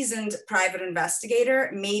a seasoned private investigator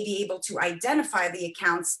may be able to identify the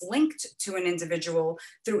accounts linked to an individual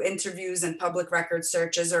through interviews and public record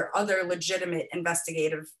searches or other legitimate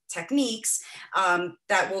investigative techniques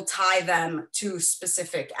that will tie them to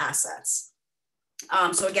specific assets.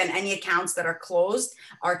 So again, any accounts that are closed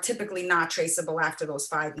are typically not traceable after those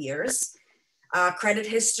 5 years. Credit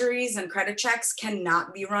histories and credit checks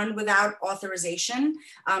cannot be run without authorization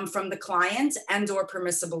from the client and or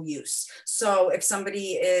permissible use. So if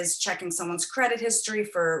somebody is checking someone's credit history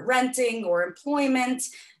for renting or employment,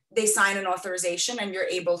 they sign an authorization and you're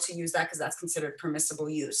able to use that because that's considered permissible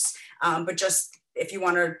use. But just if you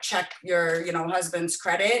want to check your husband's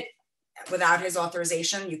credit without his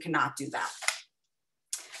authorization, you cannot do that.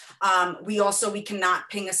 We cannot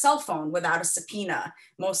ping a cell phone without a subpoena.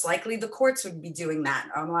 Most likely the courts would be doing that.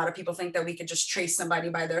 A lot of people think that we could just trace somebody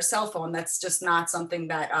by their cell phone. That's just not something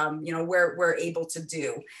that, we're able to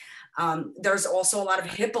do. There's also a lot of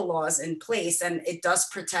HIPAA laws in place, and it does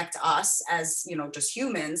protect us as, just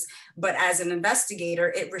humans, but as an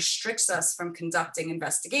investigator, it restricts us from conducting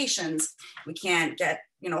investigations. We can't get,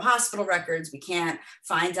 hospital records. We can't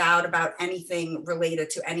find out about anything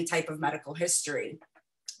related to any type of medical history,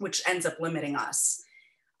 which ends up limiting us.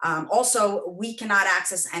 Also, we cannot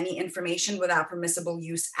access any information without permissible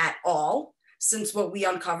use at all, since what we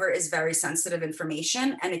uncover is very sensitive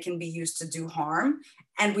information and it can be used to do harm,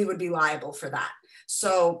 and we would be liable for that.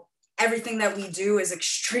 So everything that we do is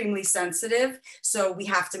extremely sensitive, so we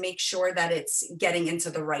have to make sure that it's getting into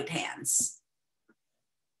the right hands.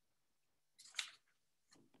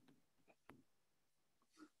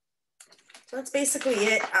 So that's basically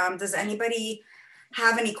it. Does anybody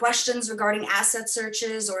have any questions regarding asset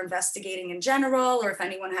searches or investigating in general, or if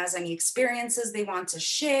anyone has any experiences they want to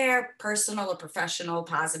share, personal or professional,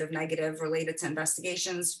 positive, negative, related to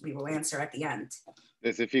investigations, we will answer at the end.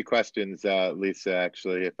 There's a few questions, Lisa,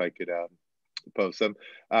 actually, if I could post them.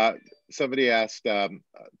 Somebody asked, can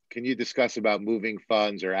you discuss about moving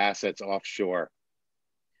funds or assets offshore?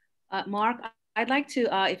 Mark, I'd like to,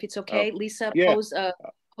 if it's okay, Lisa, yeah.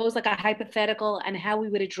 pose like a hypothetical and how we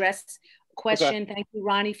would address question. Okay. Thank you,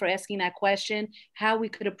 Ronnie, for asking that question. How we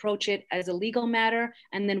could approach it as a legal matter,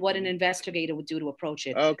 and then what an investigator would do to approach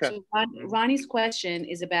it. Okay. So Ronnie's question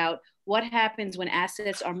is about what happens when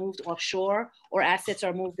assets are moved offshore or assets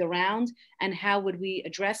are moved around, and how would we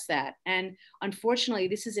address that? And unfortunately,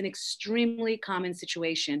 this is an extremely common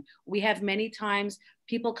situation. We have many times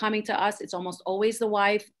people coming to us. It's almost always the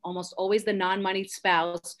wife, almost always the non-moneyed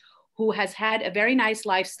spouse, who has had a very nice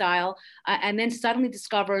lifestyle and then suddenly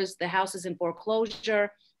discovers the house is in foreclosure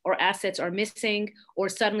or assets are missing, or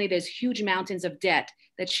suddenly there's huge mountains of debt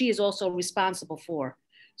that she is also responsible for.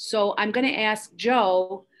 So I'm going to ask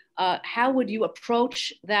Joe, how would you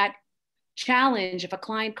approach that challenge if a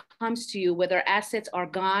client comes to you where their assets are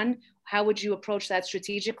gone? How would you approach that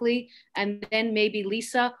strategically? And then maybe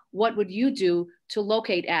Lisa, what would you do to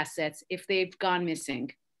locate assets if they've gone missing?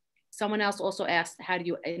 Someone else also asked, how do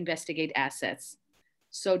you investigate assets?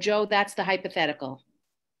 So Joe, that's the hypothetical.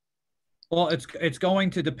 Well, it's going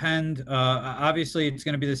to depend. Obviously, it's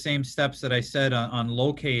going to be the same steps that I said on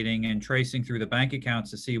locating and tracing through the bank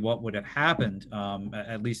accounts to see what would have happened,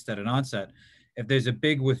 at least at an onset. If there's a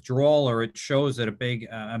big withdrawal or it shows that a big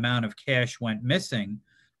amount of cash went missing,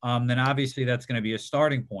 then obviously that's going to be a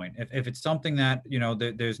starting point. If it's something that,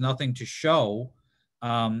 there's nothing to show,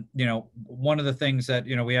 one of the things that,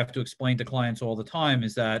 we have to explain to clients all the time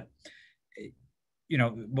is that,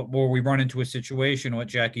 where we run into a situation, what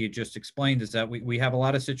Jackie had just explained is that we have a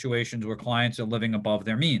lot of situations where clients are living above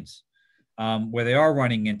their means, where they are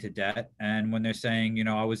running into debt. And when they're saying,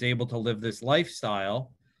 I was able to live this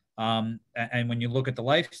lifestyle, and when you look at the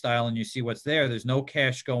lifestyle and you see what's there, there's no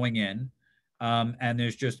cash going in, and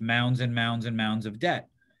there's just mounds and mounds and mounds of debt.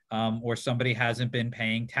 Or somebody hasn't been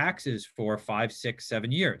paying taxes for 5, 6,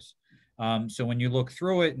 7 years. So when you look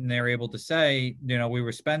through it and they're able to say, you know, we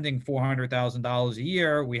were spending $400,000 a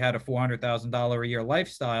year, we had a $400,000 a year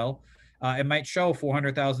lifestyle, it might show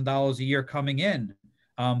 $400,000 a year coming in,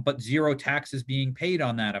 but zero taxes being paid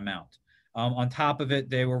on that amount. On top of it,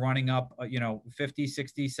 they were running up, you know, $50,000,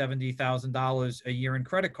 $60,000, $70,000 a year in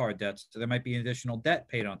credit card debts. So there might be additional debt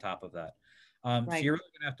paid on top of that. So you're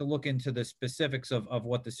really going to have to look into the specifics of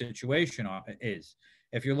what the situation is.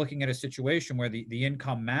 If you're looking at a situation where the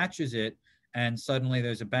income matches it, and suddenly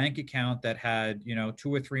there's a bank account that had, you know,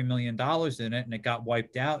 $2 or $3 million in it, and it got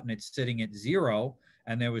wiped out and it's sitting at zero,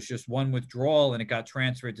 and there was just one withdrawal and it got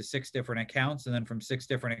transferred to 6 different accounts, and then from 6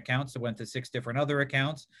 different accounts it went to 6 different other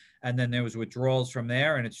accounts, and then there was withdrawals from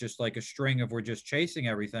there, and it's just like a string of we're just chasing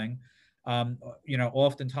everything. You know,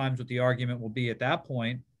 oftentimes what the argument will be at that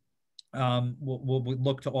point, we'll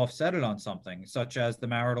look to offset it on something such as the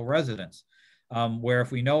marital residence, where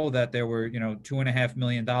if we know that there were, you know, $2.5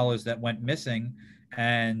 million that went missing,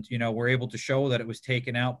 and, you know, we're able to show that it was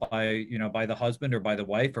taken out by, you know, by the husband or by the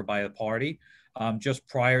wife or by a party, just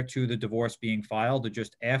prior to the divorce being filed or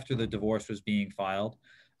just after the divorce was being filed.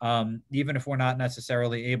 Even if we're not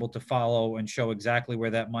necessarily able to follow and show exactly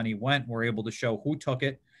where that money went, we're able to show who took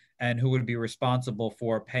it and who would be responsible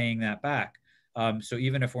for paying that back. So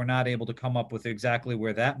even if we're not able to come up with exactly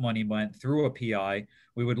where that money went through a PI,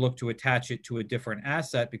 we would look to attach it to a different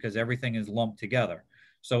asset because everything is lumped together.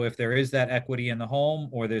 So if there is that equity in the home,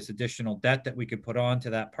 or there's additional debt that we could put on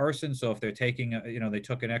to that person. So if they're taking, you know, they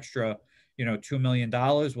took an extra, you know, $2 million,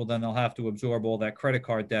 well, then they'll have to absorb all that credit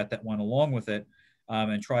card debt that went along with it,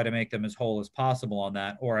 and try to make them as whole as possible on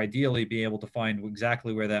that, or ideally be able to find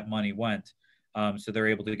exactly where that money went. So they're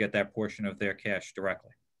able to get that portion of their cash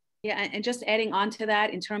directly. Yeah, and just adding on to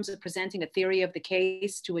that, in terms of presenting a theory of the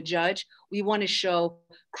case to a judge, we want to show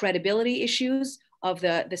credibility issues of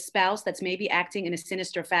the spouse that's maybe acting in a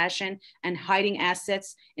sinister fashion and hiding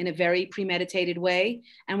assets in a very premeditated way.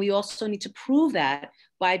 And we also need to prove that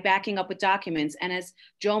by backing up with documents. And as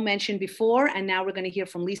Joe mentioned before, and now we're going to hear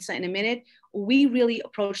from Lisa in a minute, we really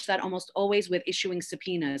approach that almost always with issuing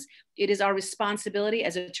subpoenas. It is our responsibility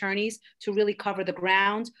as attorneys to really cover the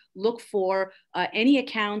ground, look for any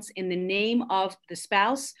accounts in the name of the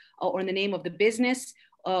spouse or in the name of the business.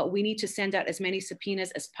 We need to send out as many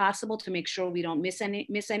subpoenas as possible to make sure we don't miss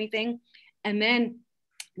anything. And then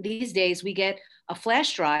these days we get a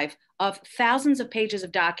flash drive of thousands of pages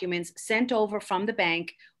of documents sent over from the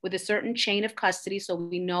bank with a certain chain of custody. So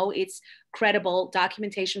we know it's credible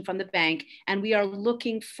documentation from the bank. And we are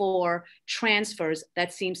looking for transfers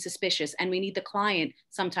that seem suspicious. And we need the client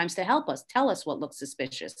sometimes to help us, tell us what looks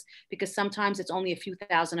suspicious, because sometimes it's only a few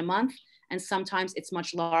thousand a month, and sometimes it's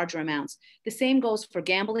much larger amounts. The same goes for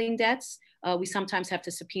gambling debts. We sometimes have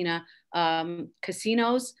to subpoena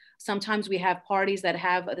casinos. Sometimes we have parties that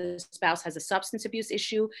have, the spouse has a substance abuse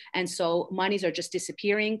issue, and so monies are just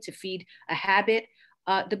disappearing to feed a habit.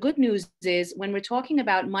 The good news is when we're talking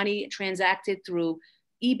about money transacted through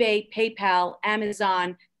eBay, PayPal,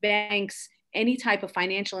 Amazon, banks, any type of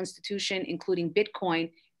financial institution, including Bitcoin,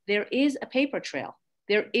 there is a paper trail.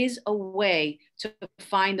 There is a way to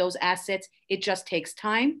find those assets. It just takes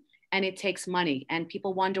time and it takes money. And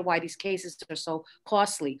people wonder why these cases are so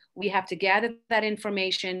costly. We have to gather that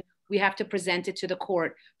information. We have to present it to the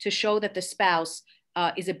court to show that the spouse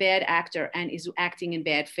is a bad actor and is acting in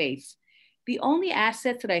bad faith. The only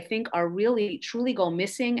assets that I think are really truly go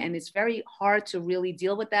missing, and it's very hard to really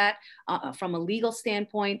deal with that from a legal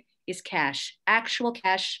standpoint, is cash, actual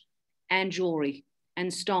cash and jewelry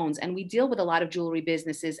and stones. And we deal with a lot of jewelry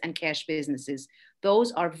businesses and cash businesses.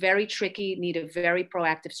 Those are very tricky, need a very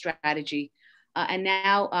proactive strategy. And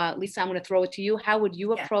now, Lisa, I'm going to throw it to you. How would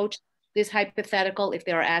you approach this hypothetical if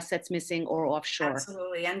there are assets missing or offshore?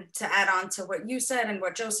 Absolutely. And to add on to what you said and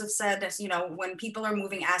what Joseph said, is, you know, when people are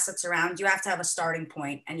moving assets around, you have to have a starting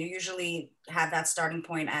point. And you usually have that starting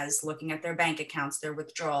point as looking at their bank accounts, their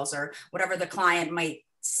withdrawals, or whatever the client might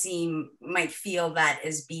feel that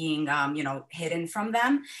is being, you know, hidden from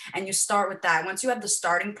them. And you start with that. Once you have the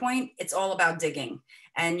starting point, it's all about digging.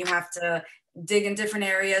 And you have to dig in different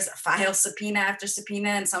areas, file subpoena after subpoena.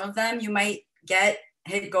 And some of them you might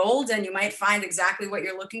hit gold and you might find exactly what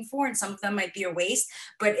you're looking for, and some of them might be a waste,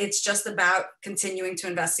 but it's just about continuing to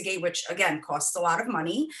investigate, which again costs a lot of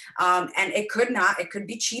money, and it could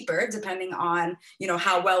be cheaper depending on, you know,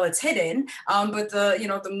 how well it's hidden, but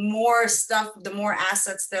the more stuff, the more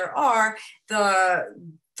assets there are,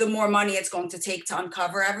 the more money it's going to take to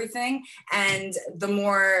uncover everything. And the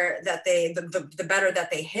more that the better that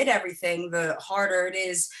they hid everything, the harder it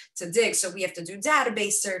is to dig. So we have to do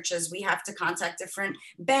database searches. We have to contact different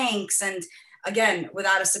banks. And again,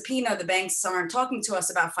 without a subpoena, the banks aren't talking to us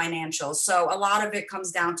about financials. So a lot of it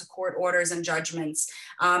comes down to court orders and judgments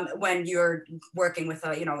when you're working with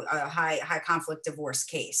a, a high conflict divorce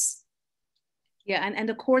case. Yeah, and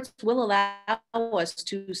the courts will allow us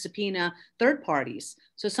to subpoena third parties.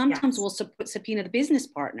 So sometimes we'll subpoena the business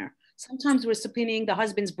partner. Sometimes we're subpoenaing the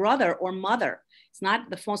husband's brother or mother. It's not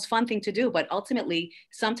the most fun thing to do, but ultimately,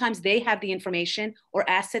 sometimes they have the information or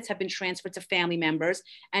assets have been transferred to family members.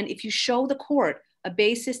 And if you show the court a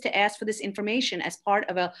basis to ask for this information as part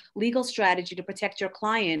of a legal strategy to protect your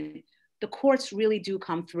client, the courts really do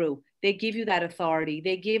come through. They give you that authority.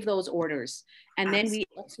 They give those orders. And then we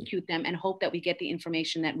execute them and hope that we get the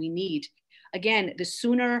information that we need. Again, the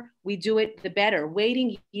sooner we do it, the better.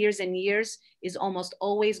 Waiting years and years is almost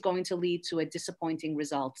always going to lead to a disappointing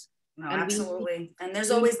result. No, absolutely. And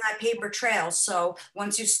there's always that paper trail. So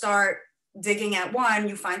once you start digging at one,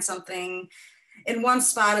 you find something in one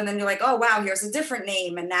spot and then you're like, oh, wow, here's a different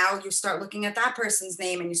name. And now you start looking at that person's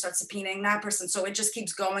name and you start subpoenaing that person. So it just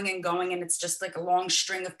keeps going and going. And it's just like a long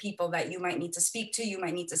string of people that you might need to speak to, you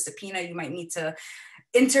might need to subpoena, you might need to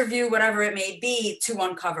interview, whatever it may be, to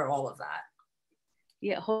uncover all of that.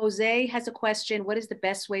 Yeah, Jose has a question. What is the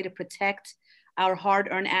best way to protect our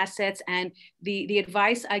hard-earned assets? And the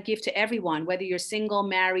advice I give to everyone, whether you're single,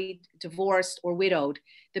 married, divorced, or widowed,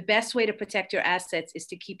 the best way to protect your assets is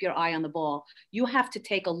to keep your eye on the ball. You have to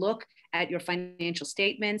take a look at your financial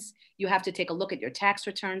statements. You have to take a look at your tax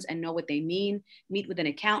returns and know what they mean. Meet with an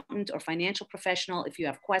accountant or financial professional if you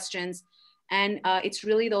have questions. And it's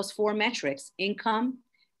really those four metrics: income,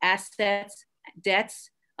 assets, debts,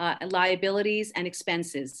 liabilities, and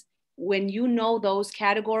expenses. When you know those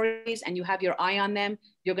categories and you have your eye on them,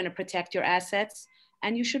 you're going to protect your assets.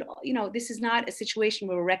 And you should, this is not a situation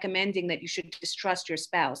where we're recommending that you should distrust your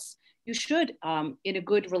spouse. You should, in a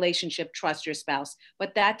good relationship, trust your spouse,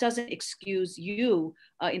 but that doesn't excuse you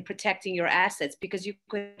in protecting your assets, because you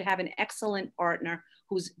could have an excellent partner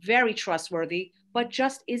who's very trustworthy, but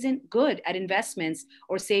just isn't good at investments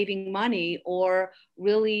or saving money or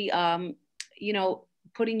really,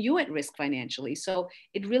 putting you at risk financially. So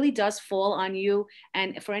it really does fall on you.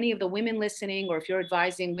 And for any of the women listening, or if you're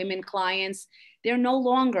advising women clients, there no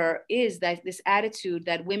longer is this attitude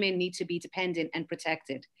that women need to be dependent and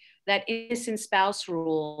protected. That innocent spouse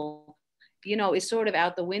rule, is sort of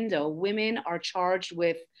out the window. Women are charged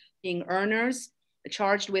with being earners,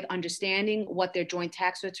 charged with understanding what their joint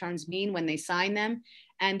tax returns mean when they sign them,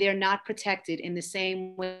 and they're not protected in the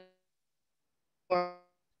same way.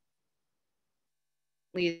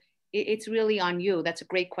 It's really on you. That's a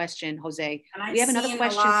great question, Jose. We have another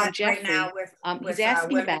question from Jeffrey. Right now he's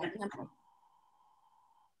asking about.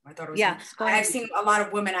 I thought it was I've seen a lot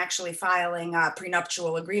of women actually filing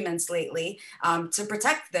prenuptial agreements lately to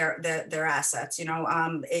protect their assets.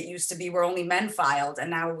 It used to be where only men filed,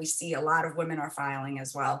 and now we see a lot of women are filing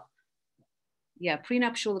as well. Yeah,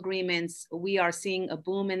 prenuptial agreements, we are seeing a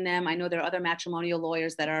boom in them. I know there are other matrimonial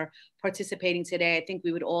lawyers that are participating today. I think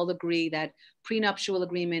we would all agree that prenuptial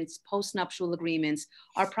agreements, postnuptial agreements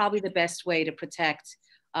are probably the best way to protect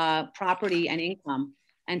property and income,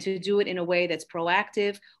 and to do it in a way that's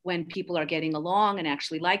proactive when people are getting along and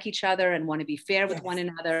actually like each other and want to be fair with one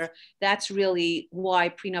another. That's really why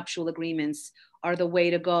prenuptial agreements are the way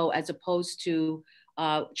to go, as opposed to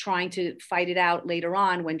trying to fight it out later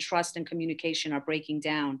on when trust and communication are breaking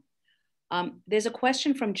down. There's a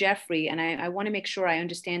question from Jeffrey, and I want to make sure I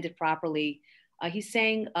understand it properly. He's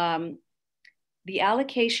saying the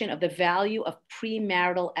allocation of the value of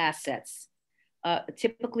premarital assets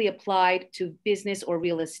typically applied to business or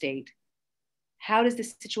real estate. How does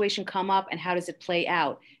this situation come up and how does it play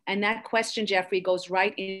out? And that question, Jeffrey, goes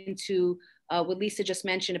right into what Lisa just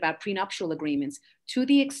mentioned about prenuptial agreements. To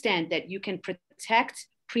the extent that you can protect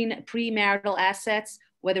premarital assets,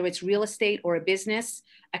 whether it's real estate or a business,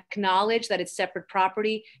 acknowledge that it's separate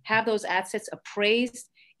property, have those assets appraised,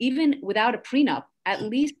 even without a prenup, at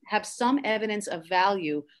least have some evidence of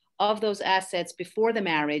value of those assets before the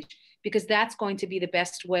marriage, because that's going to be the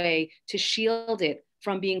best way to shield it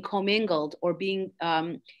from being commingled or being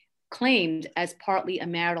claimed as partly a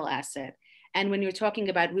marital asset. And when you're talking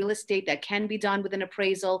about real estate, that can be done with an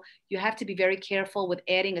appraisal. You have to be very careful with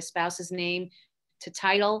adding a spouse's name to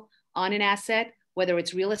title on an asset, whether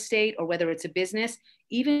it's real estate or whether it's a business.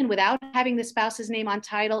 Even without having the spouse's name on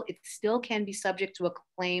title, it still can be subject to a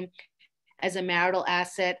claim as a marital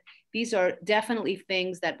asset. These are definitely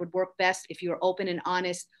things that would work best if you're open and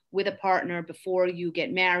honest with a partner before you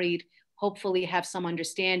get married. Hopefully have some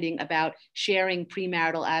understanding about sharing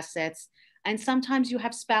premarital assets. And sometimes you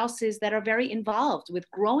have spouses that are very involved with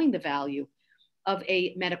growing the value. of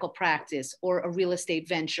a medical practice or a real estate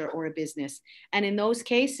venture or a business. And in those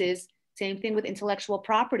cases, same thing with intellectual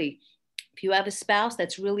property. If you have a spouse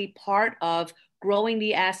that's really part of growing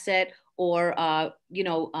the asset or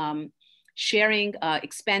sharing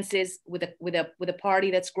expenses with a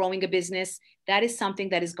party that's growing a business, that is something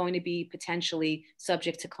that is going to be potentially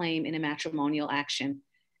subject to claim in a matrimonial action.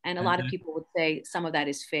 And a lot of people would say some of that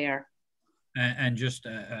is fair. And just,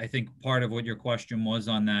 I think part of what your question was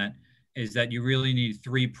on that is that you really need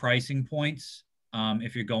 3 pricing points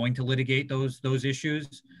if you're going to litigate those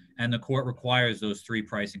issues, and the court requires those 3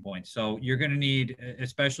 pricing points. So you're going to need,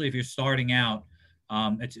 especially if you're starting out,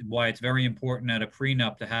 it's why it's very important at a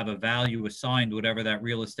prenup to have a value assigned, whatever that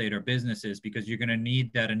real estate or business is, because you're going to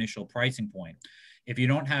need that initial pricing point. If you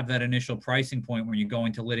don't have that initial pricing point when you're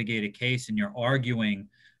going to litigate a case and you're arguing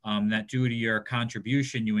that due to your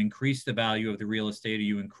contribution, you increase the value of the real estate or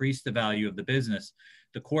you increase the value of the business,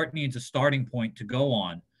 the court needs a starting point to go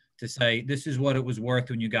on to say, this is what it was worth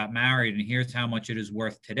when you got married and here's how much it is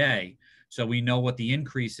worth today. So we know what the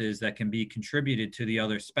increase is that can be contributed to the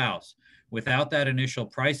other spouse. Without that initial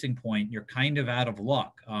pricing point, you're kind of out of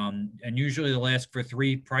luck. And usually they'll ask for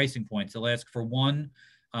 3 pricing points. They'll ask for one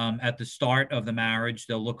at the start of the marriage.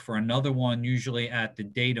 They'll look for another one, usually at the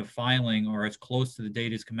date of filing or as close to the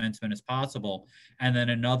date of commencement as possible. And then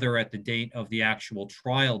another at the date of the actual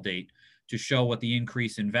trial date to show what the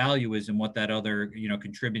increase in value is and what that other,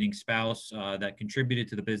 contributing spouse that contributed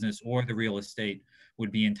to the business or the real estate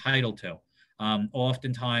would be entitled to.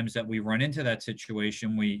 Oftentimes that we run into that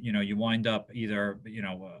situation, you wind up either,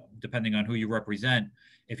 depending on who you represent,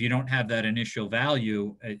 if you don't have that initial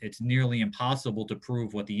value, it's nearly impossible to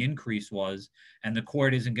prove what the increase was. And the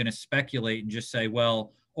court isn't going to speculate and just say,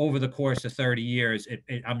 well, over the course of 30 years,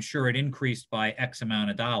 I'm sure it increased by X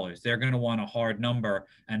amount of dollars. They're going to want a hard number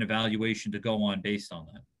and evaluation to go on based on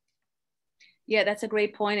that. Yeah, that's a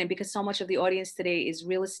great point. And because so much of the audience today is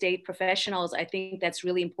real estate professionals, I think that's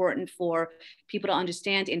really important for people to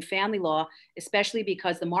understand in family law, especially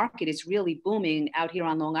because the market is really booming out here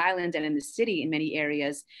on Long Island and in the city in many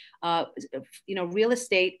areas. Real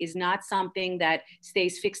estate is not something that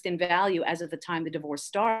stays fixed in value as of the time the divorce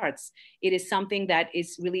starts. It is something that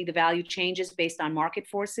is really, the value changes based on market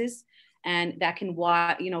forces. And that can,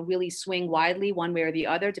 really swing widely one way or the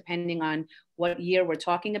other, depending on what year we're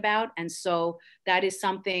talking about. And so that is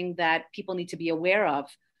something that people need to be aware of,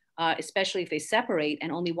 especially if they separate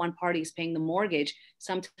and only one party is paying the mortgage.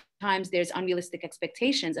 Sometimes there's unrealistic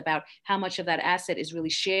expectations about how much of that asset is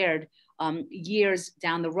really shared years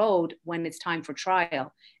down the road when it's time for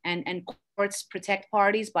trial. And courts protect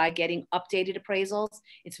parties by getting updated appraisals.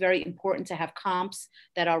 It's very important to have comps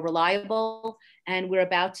that are reliable. And we're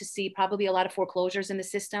about to see probably a lot of foreclosures in the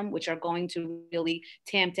system, which are going to really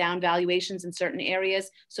tamp down valuations in certain areas.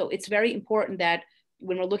 So it's very important that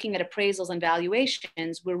when we're looking at appraisals and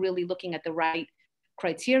valuations, we're really looking at the right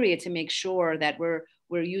criteria to make sure that we're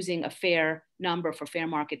using a fair number for fair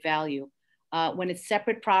market value. When it's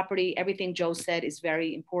separate property, everything Joe said is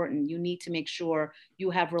very important. You need to make sure you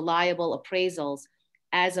have reliable appraisals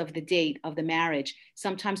as of the date of the marriage.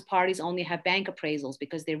 Sometimes parties only have bank appraisals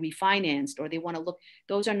because they're refinanced or they want to look.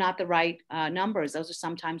 Those are not the right numbers. Those are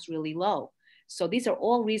sometimes really low. So these are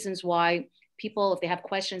all reasons why people, if they have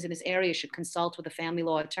questions in this area, should consult with a family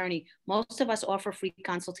law attorney. Most of us offer free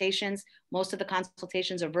consultations. Most of the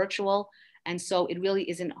consultations are virtual. And so it really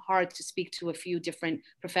isn't hard to speak to a few different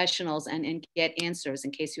professionals and get answers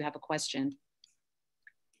in case you have a question.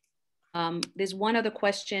 There's one other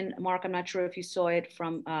question, Mark, I'm not sure if you saw it,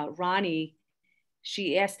 from Ronnie.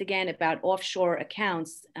 She asked again about offshore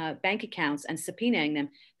accounts, bank accounts, and subpoenaing them.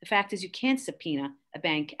 The fact is you can't subpoena a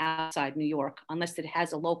bank outside New York unless it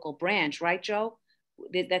has a local branch, right, Joe?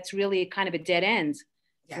 That's really kind of a dead end.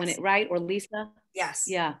 Yes. Right, or Lisa? Yes.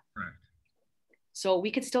 Yeah. Right. So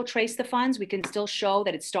we could still trace the funds. We can still show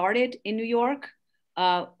that it started in New York.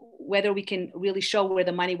 Whether we can really show where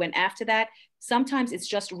the money went after that. Sometimes it's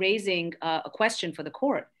just raising a question for the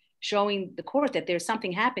court, showing the court that there's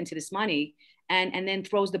something happened to this money, and then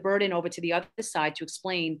throws the burden over to the other side to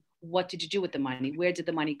explain, what did you do with the money? Where did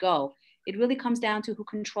the money go? It really comes down to who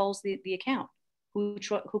controls the account, who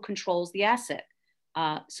controls the asset.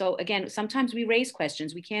 So again, sometimes we raise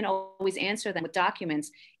questions. We can't always answer them with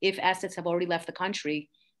documents if assets have already left the country.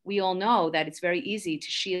 We all know that it's very easy to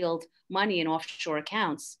shield money in offshore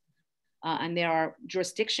accounts. And there are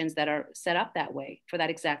jurisdictions that are set up that way for that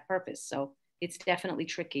exact purpose. So it's definitely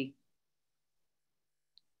tricky.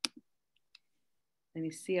 Let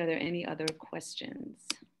me see, are there any other questions?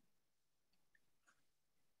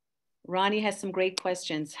 Ronnie has some great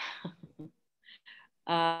questions.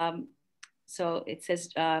 So it says,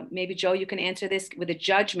 maybe Joe, you can answer this. With a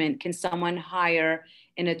judgment, can someone hire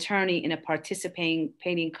an attorney in a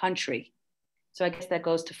participating country? So I guess that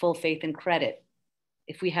goes to full faith and credit.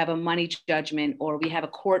 If we have a money judgment or we have a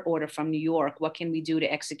court order from New York, what can we do to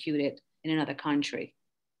execute it in another country?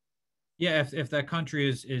 Yeah, if that country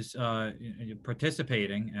is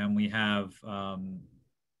participating, and we have,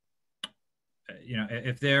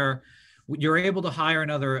 if you're able to hire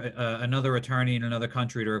another attorney in another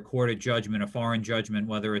country to record a judgment, a foreign judgment,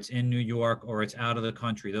 whether it's in New York or it's out of the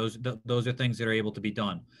country. Those are things that are able to be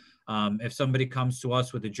done. If somebody comes to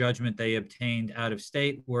us with a judgment they obtained out of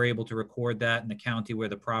state, we're able to record that in the county where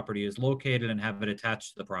the property is located and have it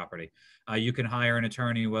attached to the property. You can hire an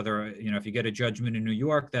attorney, whether, if you get a judgment in New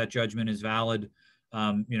York, that judgment is valid,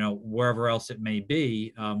 wherever else it may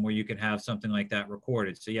be, where you can have something like that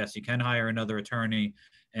recorded. So yes, you can hire another attorney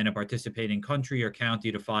in a participating country or county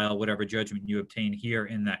to file whatever judgment you obtain here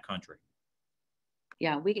in that country.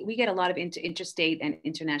 Yeah, we get a lot of interstate and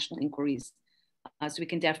international inquiries. So we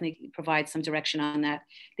can definitely provide some direction on that.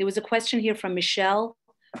 There was a question here from Michelle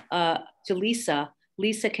to Lisa.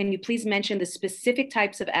 Lisa, can you please mention the specific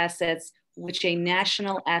types of assets which a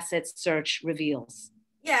national asset search reveals?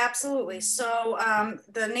 Yeah, absolutely. So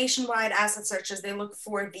the nationwide asset searches, they look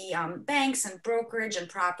for the banks and brokerage and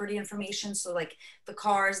property information. So like the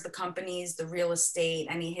cars, the companies, the real estate,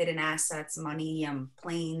 any hidden assets, money,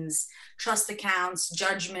 planes, trust accounts,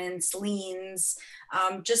 judgments, liens,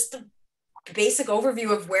 just the basic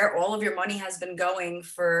overview of where all of your money has been going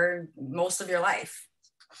for most of your life.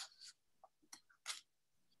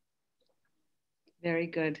 Very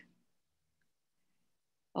good.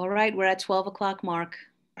 All right, we're at 12 o'clock, Mark.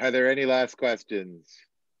 Are there any last questions?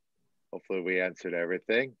 Hopefully we answered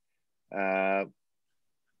everything. I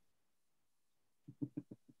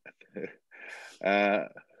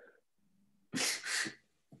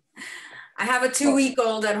have a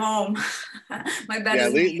 2-week-old at home. My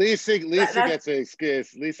bed is Lisa gets an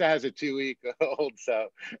excuse. Lisa has a 2-week-old, so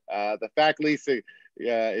the fact Lisa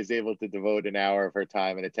is able to devote an hour of her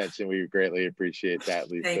time and attention, we greatly appreciate that,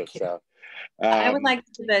 Lisa. Thank you. So, I would like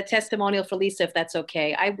to do the testimonial for Lisa, if that's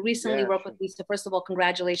okay. I recently worked with Lisa. First of all,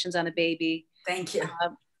 congratulations on the baby. Thank you.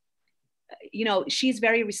 She's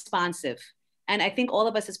very responsive. And I think all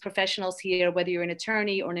of us as professionals here, whether you're an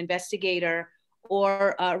attorney or an investigator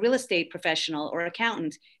or a real estate professional or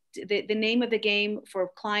accountant, the name of the game for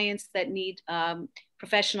clients that need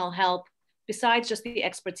professional help, besides just the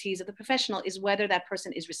expertise of the professional, is whether that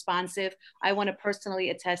person is responsive. I want to personally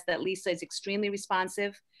attest that Lisa is extremely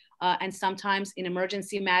responsive. And sometimes in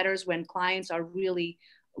emergency matters when clients are really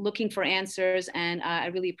looking for answers. And I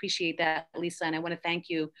really appreciate that, Lisa. And I want to thank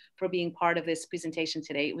you for being part of this presentation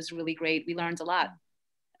today. It was really great. We learned a lot.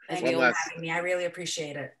 Thank you for having me. I really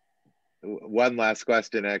appreciate it. One last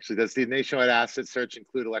question, actually. Does the nationwide asset search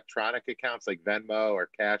include electronic accounts like Venmo or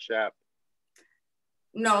Cash App?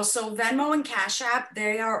 No, so Venmo and Cash App,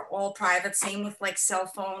 they are all private. Same with like cell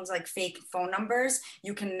phones, like fake phone numbers.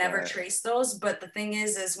 You can never trace those. But the thing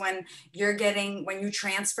is when you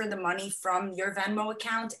transfer the money from your Venmo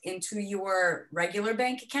account into your regular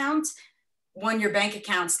bank account, when your bank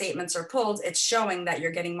account statements are pulled, it's showing that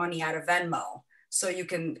you're getting money out of Venmo. So you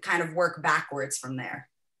can kind of work backwards from there.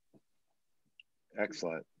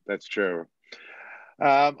 Excellent. That's true.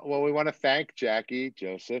 Well, we want to thank Jackie,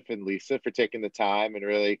 Joseph, and Lisa for taking the time and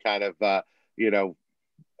really kind of,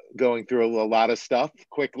 going through a lot of stuff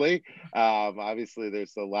quickly. Obviously,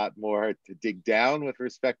 there's a lot more to dig down with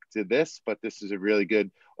respect to this, but this is a really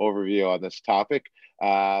good overview on this topic.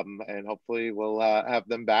 And hopefully we'll have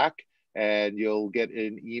them back and you'll get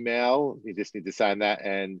an email. You just need to sign that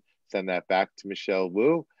and send that back to Michelle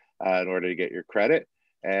Wu in order to get your credit.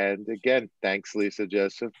 And again, thanks, Lisa,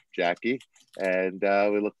 Joseph, Jackie. And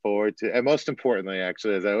we look forward to, and most importantly,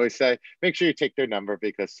 actually, as I always say, make sure you take their number,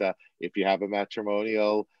 because if you have a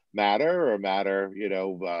matrimonial matter or a matter, with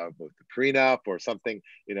the prenup or something,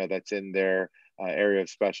 that's in their area of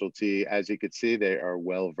specialty, as you can see, they are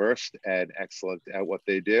well versed and excellent at what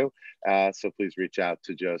they do. So please reach out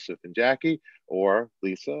to Joseph and Jackie or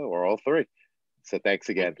Lisa or all three. So thanks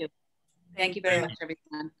again. Thank you very much,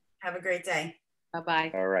 everyone. Have a great day.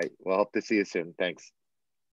 Bye-bye. All right. Well, hope to see you soon. Thanks.